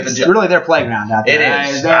tier. It's really their playground out there. It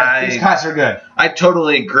is. These guys are good. I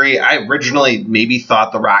totally agree. I originally maybe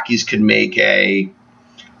thought the Rockies could make a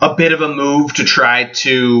bit of a move to try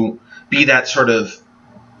to be that sort of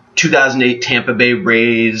 2008 Tampa Bay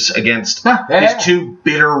Rays against these two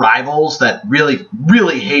bitter rivals that really,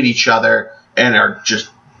 really hate each other and are just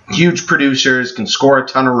huge producers, can score a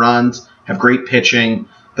ton of runs, have great pitching,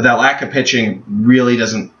 but that lack of pitching really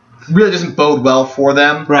doesn't bode well for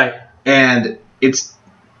them. Right. And it's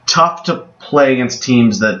tough to play against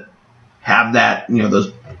teams that have that,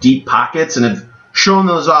 those deep pockets and have shown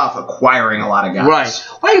those off acquiring a lot of guys. Right.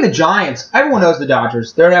 Well, I think the Giants, everyone knows the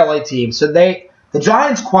Dodgers. They're an LA team, so the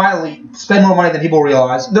Giants quietly spend more money than people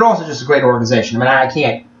realize. They're also just a great organization. I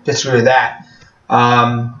can't disagree with that.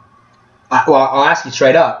 I'll ask you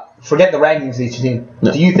straight up. Forget the rankings of these two teams.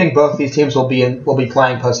 No. Do you think both these teams will be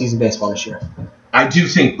playing postseason baseball this year? I do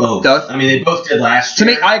think both. They both did last year.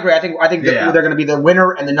 To me, I agree. I think they're going to be the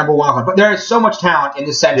winner and the number one. But there is so much talent in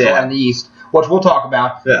the Central and the East, which we'll talk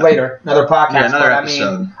about later, another podcast. Yeah, another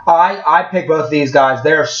episode. I pick both of these guys.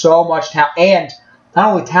 There's so much talent, and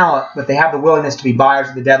not only talent, but they have the willingness to be buyers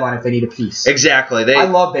at the deadline if they need a piece. Exactly. I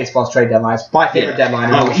love baseball's trade deadlines. My favorite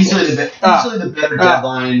deadline. Easily the better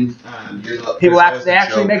deadline. People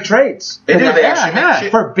actually make trades. They do. They actually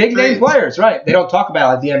make for big name players, right? They don't talk about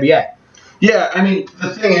it like the NBA. Yeah,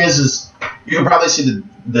 the thing is you can probably see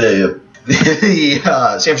the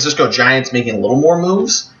San Francisco Giants making a little more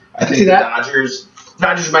moves. I think the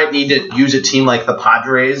Dodgers might need to use a team like the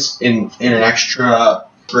Padres in an extra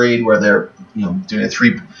trade where they're doing a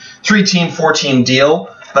three-team, 4-team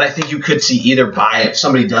deal. But I think you could see either buy if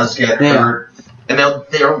somebody does get hurt, and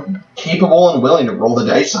they're capable and willing to roll the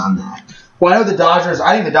dice on that. Well, I think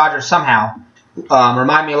the Dodgers somehow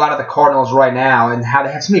remind me a lot of the Cardinals right now, and how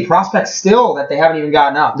they have so many prospects still that they haven't even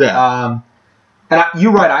gotten up. Yeah.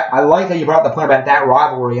 You're right. I like that you brought up the point about that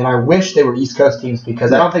rivalry, and I wish they were East Coast teams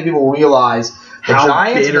because I don't think people realize the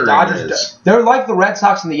Giants and the Dodgers. They're like the Red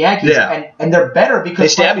Sox and the Yankees, and they're better because they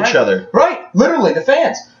stab each other. Right, literally, the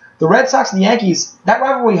fans. The Red Sox and the Yankees, that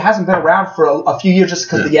rivalry hasn't been around for a few years just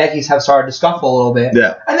because the Yankees have started to scuffle a little bit.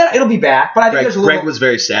 Yeah. And then it'll be back. But I think there's a little. Greg was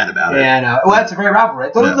very sad about it. Yeah, I know. Well, that's a great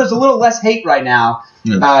rivalry. There's a little less hate right now,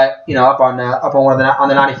 up on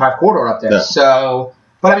the 95 corridor up there. Yeah. So,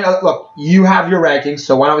 but look, you have your rankings,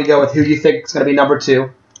 so why don't we go with who you think is going to be number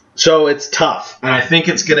 2? So it's tough, and I think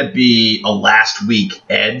it's going to be a last week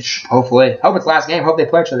edge. Hopefully. Hope it's last game. Hope they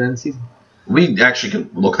play each other in the season. We actually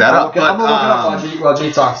could look that up. I'm going to look it up while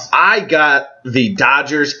G talks. I got the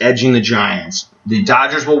Dodgers edging the Giants. The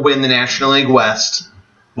Dodgers will win the National League West.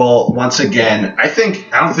 Well, once again, I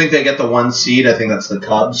don't think they get the 1 seed. I think that's the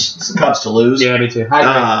Cubs. It's the Cubs to lose. Yeah, me too.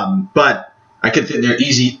 I agree. But I could think they're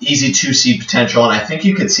easy 2 seed potential, and I think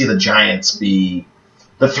you could see the Giants be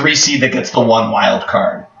the 3 seed that gets the 1 wild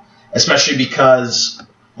card, especially because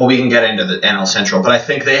we can get into the NL Central, but I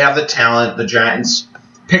think they have the talent. The Giants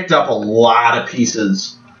picked up a lot of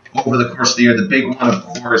pieces over the course of the year. The big one, of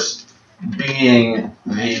course, being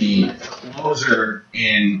the closer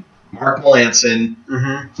in Mark Melancon.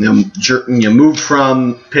 Mm-hmm. Moved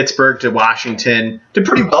from Pittsburgh to Washington. Did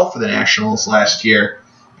pretty well for the Nationals last year.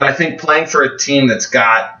 But I think playing for a team that's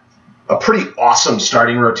got a pretty awesome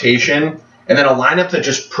starting rotation and then a lineup that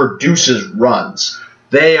just produces runs.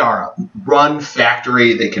 They are a run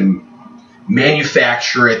factory. They can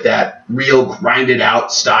manufacture it, that real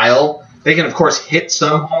grinded-out style. They can, of course, hit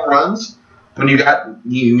some home runs. When you got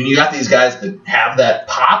these guys that have that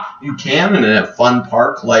pop, you can, and in a fun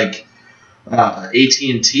park like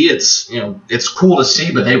AT&T, it's cool to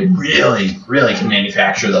see, but they really, really can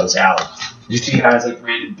manufacture those out. You see guys like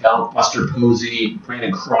Brandon Belt, Buster Posey,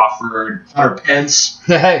 Brandon Crawford, Hunter Pence.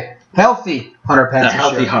 Hey, healthy Hunter Pence.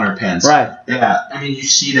 Healthy Hunter Pence. Right. Yeah, you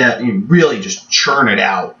see that, you really just churn it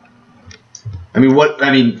out. I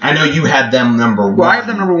know you had them number 1. Well, I have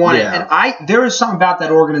them number 1, and there is something about that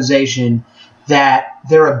organization that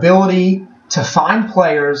their ability to find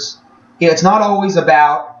players. It's not always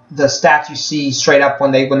about the stats you see straight up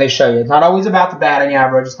when they show you. It's not always about the batting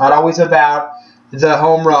average. It's not always about the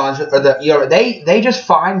home runs or they just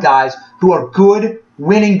find guys who are good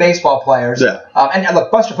winning baseball players. Yeah. And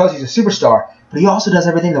look, Buster Posey's a superstar, but he also does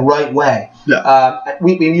everything the right way. Yeah.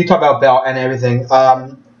 You talk about Bell and everything.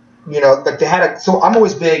 Like they had so I'm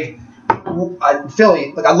always big.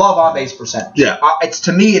 Philly, like I love on base percentage. Yeah.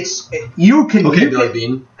 You can Billy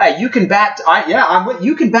Bean. Hey, you can bat.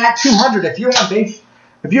 You can bat 200 if you're on base.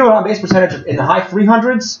 If you're on base percentage in the high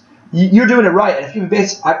 300s, you're doing it right. And if you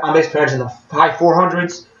have on base percentage in the high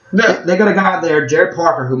 400s, they got a guy out there, Jared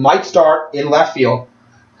Parker, who might start in left field,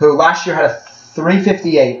 who last year had a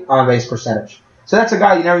 358 on base percentage. So that's a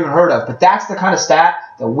guy you never even heard of. But that's the kind of stat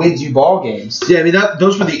that wins you ball games. Yeah, I mean,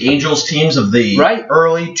 those were the Angels teams of the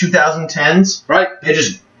early 2010s. Right. They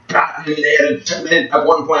just they had at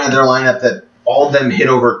one point in their lineup that all of them hit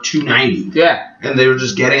over 290. Yeah. And they were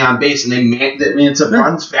just getting on base, and it's a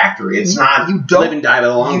runs factory. It's not live and die by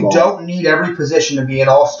the long ball. You don't need every position to be an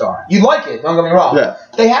all-star. You like it, don't get me wrong. Yeah.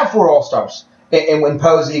 They have 4 all-stars. And when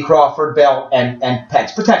Posey, Crawford, Bell, and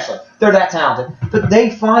Pence, potentially. They're that talented. But they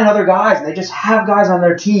find other guys, and they just have guys on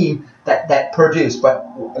their team that produce. But,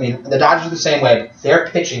 I mean, the Dodgers are the same way. Their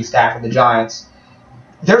pitching staff of the Giants,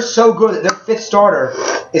 they're so good that their 5th starter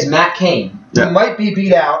is Matt Cain, who might be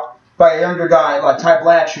beat out by a younger guy like Ty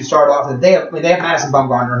Blatch, who started off. They have Madison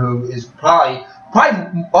Bumgarner, who is probably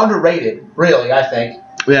underrated, really, I think.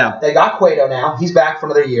 Yeah. They got Cueto now. He's back for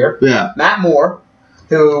another year. Yeah. Matt Moore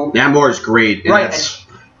is great. Right. And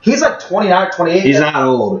he's like 29, 28. He's not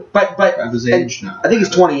old. But of his age now. I think he's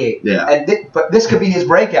 28. Yeah. But this could be his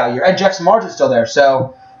breakout year. And Jeff Samardzij's still there.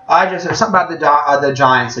 So there's something about the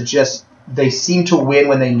Giants that they seem to win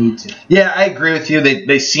when they need to. Yeah, I agree with you.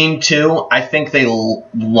 They seem to. I think they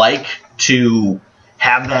like to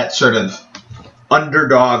have that sort of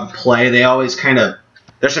underdog play. They always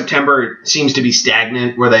their September seems to be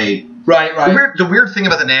stagnant where they... Right. The weird thing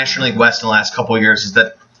about the National League West in the last couple of years is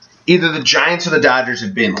that either the Giants or the Dodgers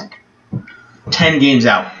have been like 10 games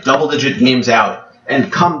out, double-digit games out,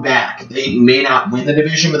 and come back. They may not win the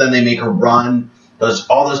division, but then they make a run.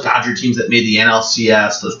 All those Dodger teams that made the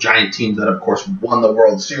NLCS, those Giant teams that, of course, won the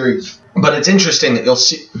World Series. But it's interesting that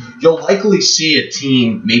you'll likely see a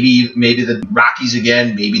team, maybe the Rockies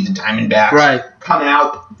again, maybe the Diamondbacks, come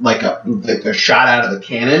out like a shot out of the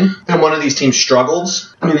cannon, and one of these teams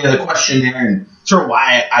struggles. I mean, the question there, and sort of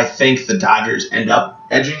why I think the Dodgers end up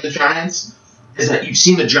edging the Giants, is that you've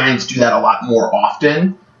seen the Giants do that a lot more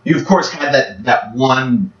often. You, of course, had that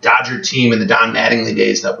one Dodger team in the Don Mattingly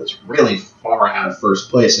days that was really far out of first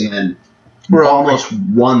place and then almost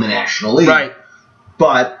won the National League. Right.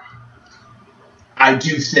 But I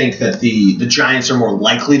do think that the Giants are more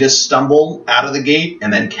likely to stumble out of the gate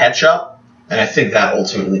and then catch up. And I think that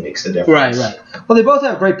ultimately makes the difference. Right. Well, they both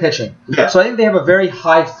have great pitching. Yeah. So I think they have a very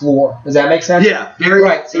high floor. Does that make sense? Yeah. Very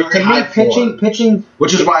right. So very to me, pitching.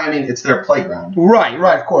 Which is why, it's their playground.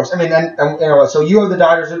 Right, of course. I mean, so you have the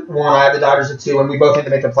Dodgers at 1, I have the Dodgers at 2, and we both need to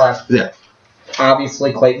make the playoffs. Yeah.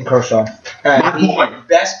 Obviously, Clayton Kershaw. My boy.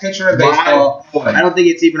 Best pitcher in baseball. I don't think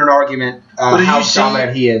it's even an argument how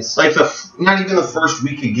dominant he is. Like, not even the first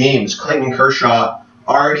week of games, Clayton Kershaw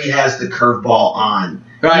already has the curveball on.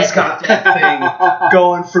 Right. He's got that thing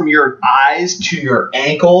going from your eyes to your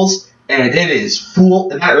ankles, and it is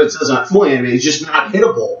it's not fooling anybody. It's just not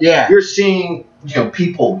hittable. Yeah. You're seeing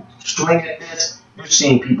people swing at this. You're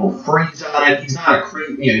seeing people freeze on it. He's not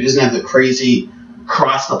he doesn't have the crazy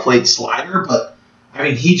cross the plate slider, but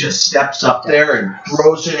he just steps up there and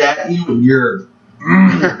throws it at you, and you're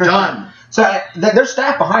done. So their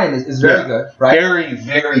staff behind him is very good, right? Very,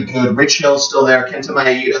 very good. Rich Hill's still there. Kenta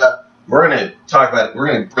Maeda. We're going to talk about it. We're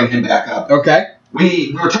going to bring him back up. Okay.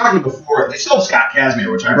 We were talking before. They still have Scott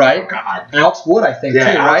Kazmir, which God. Alex Wood, I think, too,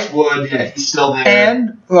 right? Alex Wood, he's still there.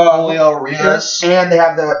 And Julio Rivas. And they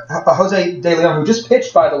have the Jose De Leon, who just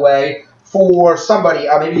pitched, by the way, for somebody,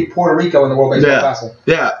 maybe Puerto Rico in the World Baseball Classic.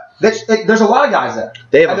 Yeah. There's a lot of guys there.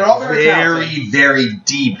 They have a very, very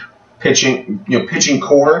deep pitching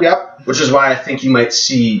core. Yep. Which is why I think you might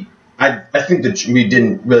see. I think that we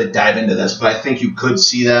didn't really dive into this, but I think you could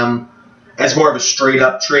see them as more of a straight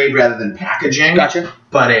up trade rather than packaging. Gotcha.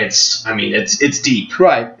 But it's deep.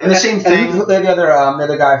 Right. And the same thing. And the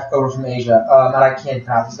other guy over from Asia, that I can't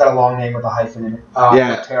pronounce. He's got a long name with a hyphen in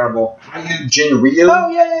it. Terrible. Jin Ryu? Oh,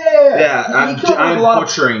 yeah. Yeah, I'm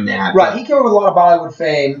butchering that. Right. He came up with a lot of Bollywood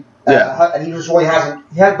fame. And he just really hasn't.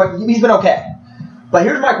 But he's been okay. But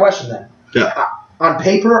here's my question then. Yeah. On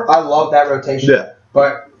paper, I love that rotation. Yeah.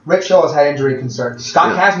 But Rich Hill has had injury concerns.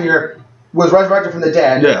 Scott Kazmir was resurrected from the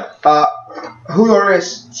dead. Yeah. Julio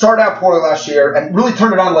Rivas started out poorly last year and really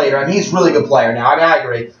turned it on later. And he's a really good player now. I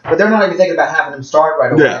agree. But they're not even thinking about having him start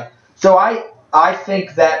right away. Yeah. So I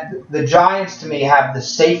think that the Giants, to me, have the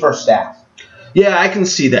safer staff. Yeah, I can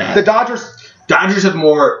see that. The Dodgers Dodgers have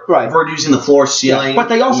more. Right. We're using the floor ceiling. But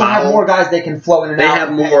they also have more guys they can flow in and out. They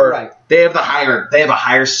have more. Right. They have a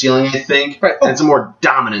higher ceiling, I think. Right. And it's a more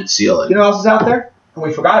dominant ceiling. You know who else is out there?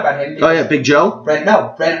 We forgot about him. Oh yeah, Big Joe. Brandon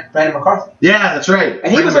McCarthy. Yeah, that's right.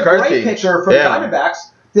 And he was a great pitcher for the Diamondbacks.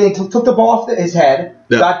 They took the ball off his head,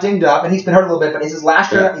 got dinged up, and he's been hurt a little bit. But it's his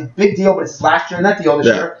last year. He's a big deal, but it's his last year in that deal this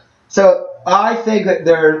year. So I think that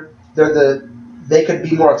they could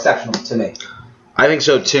be more exceptional to me. I think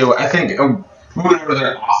so too. I think moving over to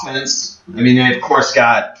their offense. I mean, they of course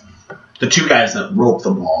got the two guys that rope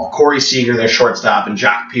the ball: Corey Seager, their shortstop, and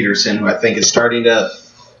Jock Peterson, who I think is starting to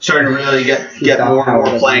really get more and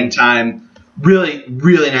more playing time. Really,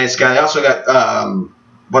 really nice guy. They also got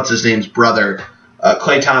what's his name's brother.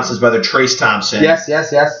 Klay Thompson's brother, Trace Thompson. Yes.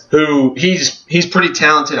 Who he's pretty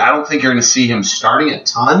talented. I don't think you're going to see him starting a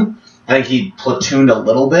ton. I think he platooned a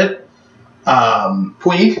little bit.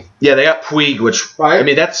 Puig? Yeah, they got Puig, which, I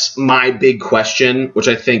mean, that's my big question, which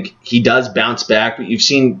I think he does bounce back, but you've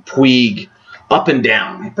seen Puig up and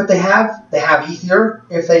down. But they have Ethier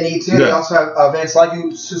if they need to. Yeah. They also have Van Slyke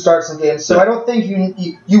who starts some games. So I don't think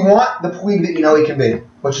you want the Puig that you know he can be,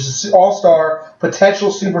 which is an all-star, potential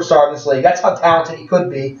superstar in this league. That's how talented he could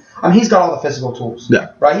be. I mean, he's got all the physical tools.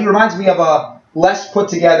 Yeah. Right? He reminds me of a less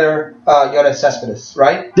put-together Yoenis Cespedes,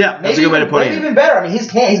 right? Yeah, that's a good way to put it. Maybe even better. I mean, he's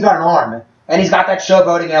got an arm, and he's got that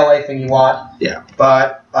showboating LA thing you want. Yeah.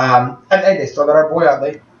 But and they still got our boy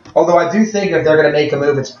Utley. Although I do think if they're going to make a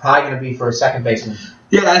move, it's probably going to be for a second baseman.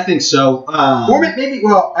 Yeah, I think so. Or maybe,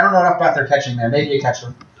 well, I don't know enough about their catching there. Maybe a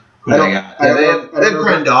catcher. Who they got? They have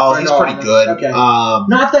Grandal. He's pretty good. Okay.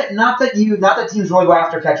 Not that teams really go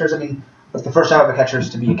after catchers. I mean, the first job of a catcher is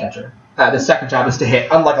to be a catcher. The second job is to hit,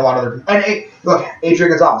 unlike a lot of other. And look,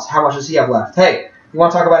 Adrian Gonzalez. How much does he have left? Hey, you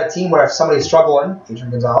want to talk about a team where if somebody's struggling,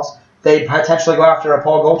 Adrian Gonzalez, they'd potentially go after a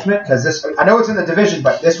Paul Goldschmidt because this. I know it's in the division,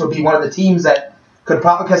 but this would be one of the teams that could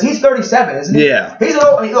probably because he's 37, isn't he? Yeah.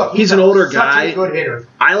 He's an older guy. A good hitter.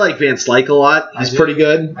 I like Van Slyke a lot. He's pretty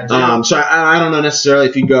good. I do. So I don't know necessarily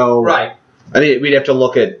if you go right. I think we'd have to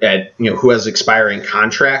look at who has expiring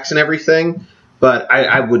contracts and everything. But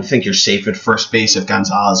I would think you're safe at first base if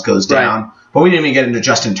Gonzalez goes down. Right. But we didn't even get into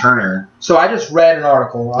Justin Turner. So I just read an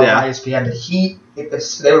article on ESPN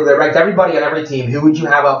that they ranked everybody on every team. Who would you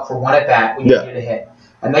have up for one at bat when you needed a hit?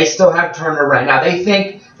 And they still have Turner ranked. Now they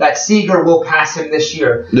think that Seager will pass him this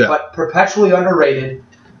year, but perpetually underrated.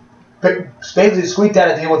 But basically squeaked out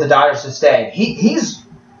a deal with the Dodgers to stay. He's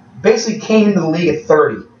basically came into the league at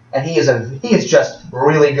 30, and he is just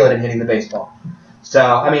really good at hitting the baseball. So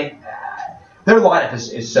I mean, their lineup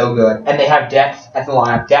is so good, and they have depth at the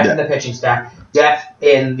lineup, depth in the pitching staff, depth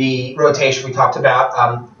in the rotation. We talked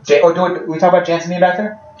about. We talk about Jansen being back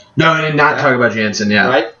there? No, I did not talk about Jansen. Yeah,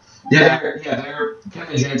 right. Yeah, they're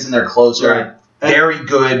Kevin Jansen, their closer. Right. Very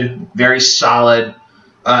good, very solid.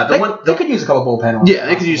 They could use a couple bullpen arms. Yeah,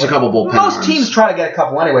 they could use a couple bullpen arms. Most teams try to get a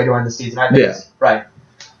couple anyway during the season. I think right.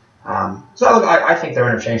 So I think they're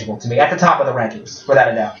interchangeable to me at the top of the rankings,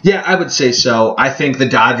 without a doubt. Yeah, I would say so. I think the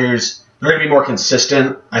Dodgers, they're going to be more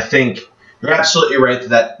consistent. I think you're absolutely right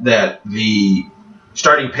that the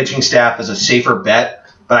starting pitching staff is a safer bet,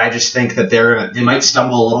 but I just think that they might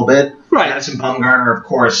stumble a little bit. Right. Madison Bumgarner, of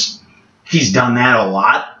course, he's done that a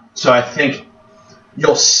lot. So I think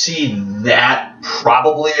you'll see that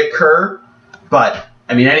probably occur. But,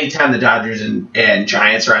 I mean, anytime the Dodgers and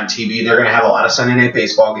Giants are on TV, they're going to have a lot of Sunday Night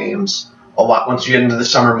Baseball games. A lot. Once you get into the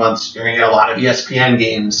summer months, you're going to get a lot of ESPN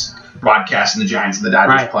games broadcasting the Giants and the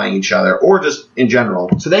Dodgers playing each other, or just in general.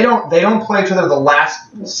 So they don't play each other the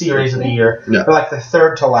last series of the year. No. They're like the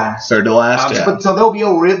third to last. Third to last, yeah. So there'll be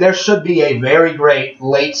there should be a very great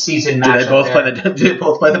late season matchup. Do they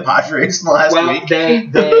both play the Padres in the last week?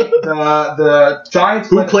 The Giants.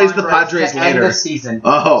 Who plays the Padres later? End this season.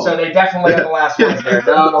 Oh, so they definitely are the last ones there.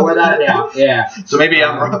 No, without a doubt. Yeah. So maybe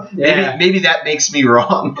I'm wrong. Maybe that makes me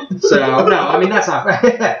wrong. So no, I mean that's not.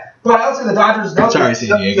 But I would say the Dodgers.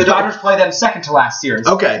 The Dodgers play them second to last series.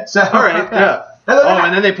 Okay. So all right. Yeah.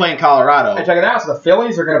 And then they play in Colorado. And check it out. So the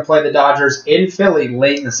Phillies are going to play the Dodgers in Philly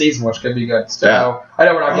late in the season, which could be good. So I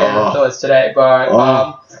know we're not getting into Phillies today, but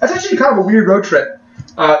that's actually kind of a weird road trip.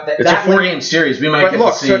 It's a 4-game series. We might get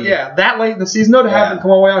to see. So, that late in the season, though, to have them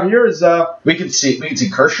come all the way out here is. We could see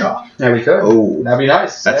Kershaw. Yeah, we could. Oh, that'd be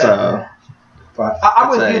nice. That's But I'm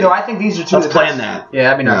with you though. I think these are two. Let's plan that. Yeah,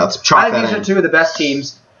 that'd be nice. I think these are two of the best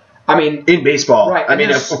teams. I mean, in baseball, right? I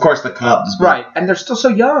mean, of course, the Cubs, right? And they're still so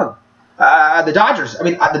young. The Dodgers. I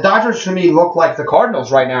mean, the Dodgers to me look like the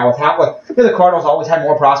Cardinals right now. With the Cardinals always had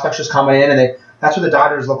more prospects just coming in, and that's what the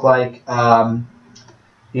Dodgers look like. And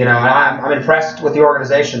I'm impressed with the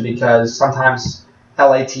organization because sometimes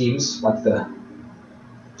LA teams like the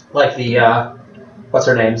what's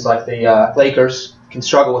her name's like the Lakers can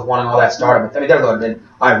struggle with one and all that stardom. I mean, they're loaded in.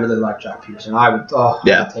 I really like Jock Peterson. I would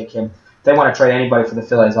take him. If they want to trade anybody for the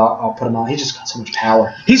Phillies, I'll put him on. He's just got so much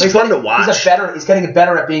power. He's fun to watch. He's getting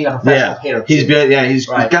better at being a professional hitter. He's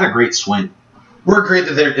got a great swing. We're great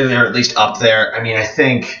that they're at least up there. I mean, I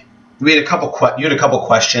think we had you had a couple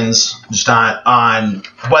questions just on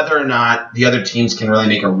whether or not the other teams can really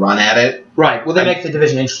make a run at it. Right. Will they make the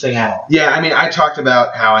division interesting at all? Yeah. I mean, I talked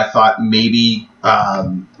about how I thought maybe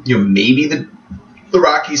maybe the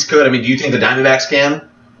Rockies could. I mean, do you think the Diamondbacks can?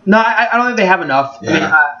 No, I don't think they have enough.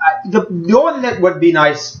 Yeah. I mean, the only thing that would be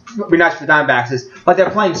nice for the Diamondbacks is like they're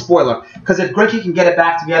playing spoiler because if Greinke can get it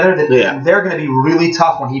back together, then they're going to be really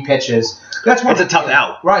tough when he pitches. It's a tough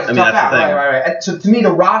out. Right, it's a tough out. Right. And so to me,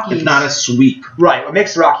 the Rockies. It's not a sweep. Right. What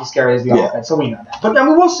makes the Rockies scary is the offense, so we know that. But I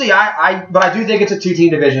mean, we'll see. But I do think it's a 2-team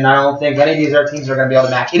division. I don't think any of these other teams are going to be able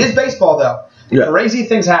to match. It is baseball, though. Yeah. Crazy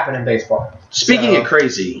things happen in baseball. Speaking of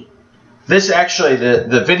crazy, this actually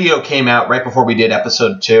the video came out right before we did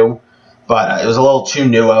episode 2, but it was a little too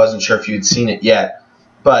new. I wasn't sure if you had seen it yet.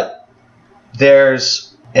 But we're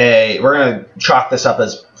going to chalk this up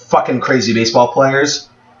as fucking crazy baseball players.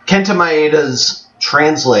 Kenta Maeda's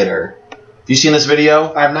translator. Have you seen this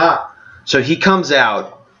video? I have not. So he comes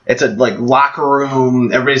out. It's a locker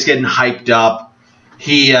room. Everybody's getting hyped up.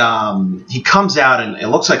 He comes out and it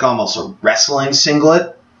looks like almost a wrestling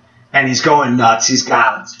singlet, and he's going nuts. He's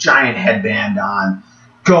got this giant headband on.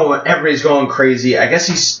 Everybody's going crazy. I guess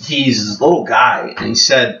he's a little guy, and he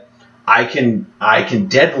said, "I can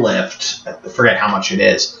deadlift. I forget how much it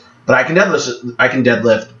is, but I can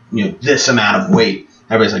deadlift this amount of weight."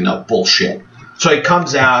 Everybody's like, "No, bullshit." So he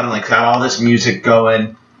comes out and got all this music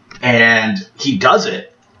going, and he does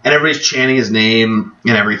it, and everybody's chanting his name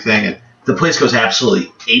and everything, and the place goes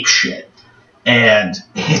absolutely apeshit, and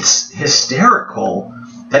it's hysterical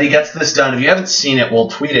that he gets this done. If you haven't seen it, we'll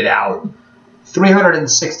tweet it out.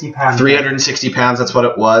 360 pounds. 360 pounds. That's what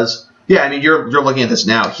it was. Yeah, I mean, you're looking at this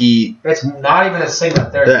now. It's not even a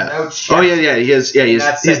singlet. There's no chest. Oh yeah. He's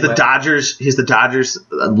the Dodgers. He's the Dodgers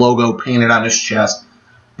logo painted on his chest.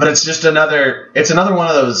 But it's just another one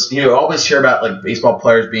of those, you always hear about baseball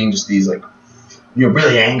players being just these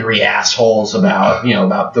really angry assholes about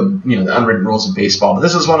the the unwritten rules of baseball. But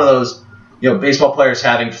this is one of those baseball players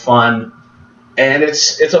having fun, and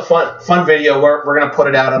it's a fun video. We're gonna put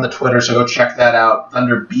it out on the Twitter, so go check that out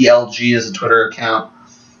under BLG as a Twitter account.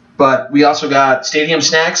 But we also got stadium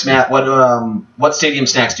snacks. Matt, what stadium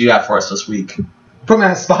snacks do you have for us this week? Put me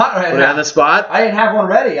on the spot right now. Put me on the spot? I didn't have one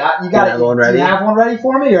ready. Do you have one ready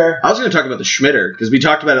for me? Or? I was going to talk about the Schmitter, because we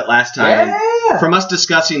talked about it last time. Yeah. From us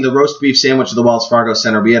discussing the roast beef sandwich at the Wells Fargo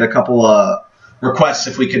Center, we had a couple requests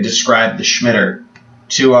if we could describe the Schmitter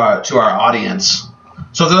to our audience.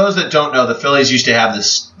 So for those that don't know, the Phillies used to have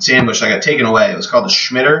this sandwich that got taken away. It was called the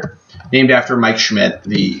Schmitter, named after Mike Schmidt,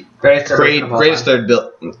 the greatest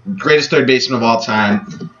third baseman of all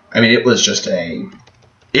time. I mean, it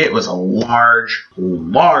was a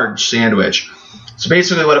large sandwich. So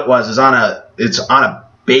basically what it was is it's on a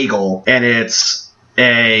bagel, and it's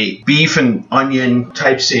a beef and onion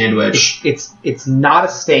type sandwich. It's not a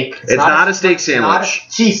steak. It's not a steak sandwich.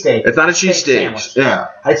 It's not a cheesesteak. It's not a cheesesteak. Yeah.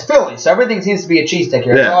 It's Philly, so everything seems to be a cheesesteak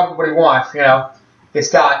here. That's all everybody wants, It's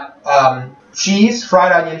got cheese,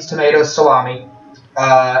 fried onions, tomatoes, salami.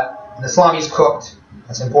 The salami's cooked.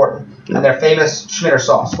 That's important. And their famous Schmitter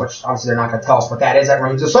sauce, which obviously they're not going to tell us what that is. That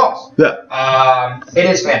ruins the sauce. Yeah. It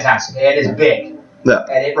is fantastic. It is big. Yeah.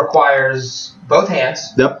 And it requires both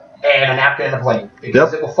hands. Yep. And a napkin and a plate.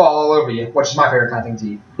 Because it will fall all over you, which is my favorite kind of thing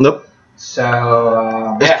to eat. Nope.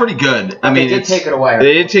 So, it's pretty good. I mean, they did take it away.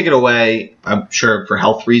 They did take it away, I'm sure, for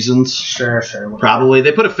health reasons. Sure. Probably.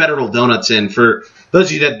 They put a Federal Donuts in for those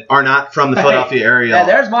of you that are not from the Philadelphia area. Yeah,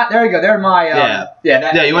 there you go. There's my.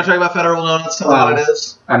 You want to talk about Federal Donuts? Tell me what it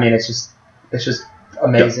is. I mean, it's just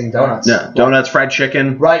amazing donuts. Yeah, donuts, fried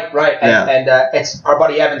chicken. Right. And it's our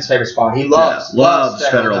buddy Evan's favorite spot. He loves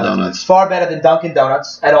Federal Donuts. Far better than Dunkin'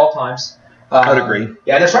 Donuts at all times. I would agree.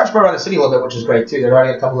 Yeah, they're starting to spread around the city a little bit, which is great too. They're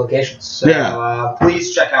running a couple locations. So,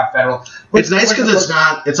 please check out Federal. It's nice because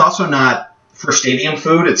it's also not for stadium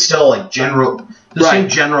food. It's still same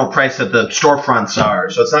general price that the storefronts are.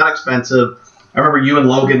 So it's not expensive. I remember you and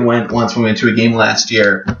Logan went once when we went to a game last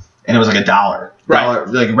year, and it was like $1. Right.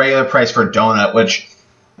 Like regular price for a donut, which,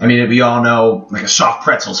 I mean, we all know, like a soft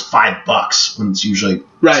pretzel's $5 when it's usually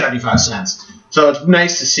 75 cents. So it's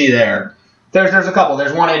nice to see there. There's a couple.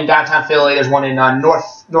 There's one in downtown Philly. There's one in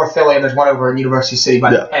North Philly, and there's one over in University City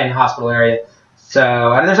by the Penn Hospital area.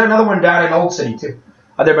 So, and there's another one down in Old City too.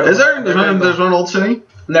 Is there? There's one in Old City?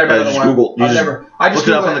 Never been just the one. Google. You I just looked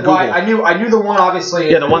it up on the Google. I knew the one obviously.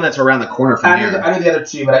 Yeah, the one that's around the corner from here. I knew the other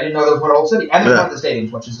two, but I didn't know there was one at Old City. And there's one at the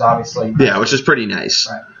stadiums, which is obviously yeah, which is pretty nice.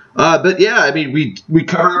 Right. But yeah, I mean, we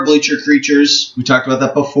covered Bleacher Creatures. We talked about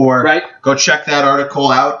that before. Right. Go check that article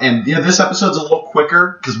out. And this episode's a little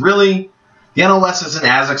quicker because really, the NL West isn't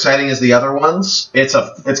as exciting as the other ones. It's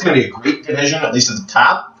going to be a great division, at least at the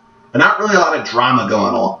top. But not really a lot of drama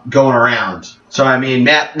going around. So, I mean,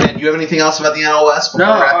 Matt, do you have anything else about the NL West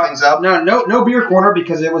before we wrap things up? No beer corner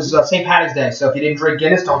because it was St. Patty's Day. So if you didn't drink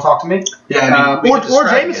Guinness, don't talk to me. Yeah, I mean, or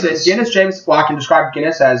Jameson. Jameson. Well, I can describe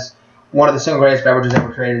Guinness as one of the single greatest beverages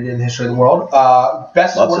ever created in the history of the world. One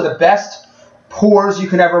of the best pours you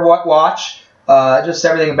can ever watch. Just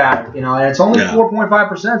everything about it, and it's only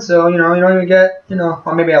 4.5%. So you don't even get,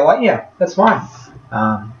 or maybe a light. Yeah, that's fine.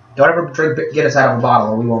 Don't ever drink Guinness out of a bottle,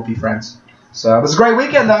 or we won't be friends. So it was a great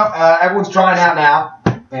weekend, though. Everyone's drying out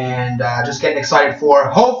now, and just getting excited for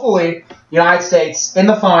hopefully the United States in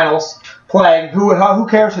the finals playing. Who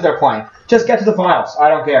cares who they're playing? Just get to the finals. I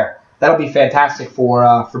don't care. That'll be fantastic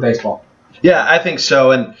for baseball. Yeah, I think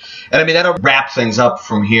so, and I mean that'll wrap things up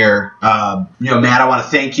from here. Matt, I want to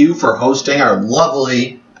thank you for hosting our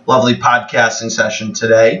lovely podcasting session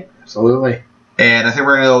today. Absolutely. And I think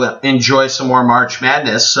we're going to enjoy some more March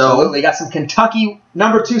Madness. So absolutely. Got some Kentucky,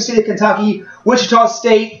 number 2 seed Kentucky, Wichita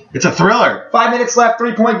State. It's a thriller. 5 minutes left,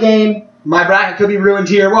 3-point game. My bracket could be ruined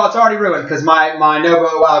here. Well, it's already ruined because my Nova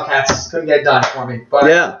Wildcats couldn't get it done for me. But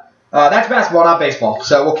yeah. That's basketball, not baseball.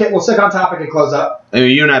 So we'll stick on topic and close up. I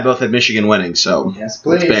mean, you and I both had Michigan winning, so yes,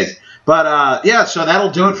 please. It's big. But so that'll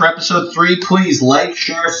do it for episode 3. Please like,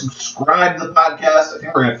 share, subscribe to the podcast. I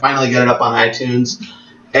think we're going to finally get it up on iTunes.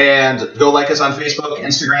 And go like us on Facebook,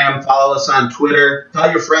 Instagram, follow us on Twitter. Tell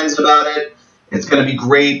your friends about it. It's going to be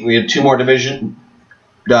great. We have 3 more divisions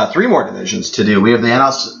to do. We have the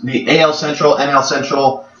AL Central, NL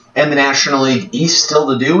Central, and the National League East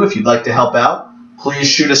still to do. If you'd like to help out, please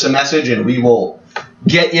shoot us a message and we will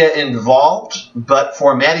get you involved. But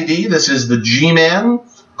for Matty D, this is the G-Man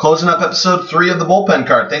closing up episode 3 of the Bullpen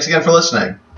Card. Thanks again for listening.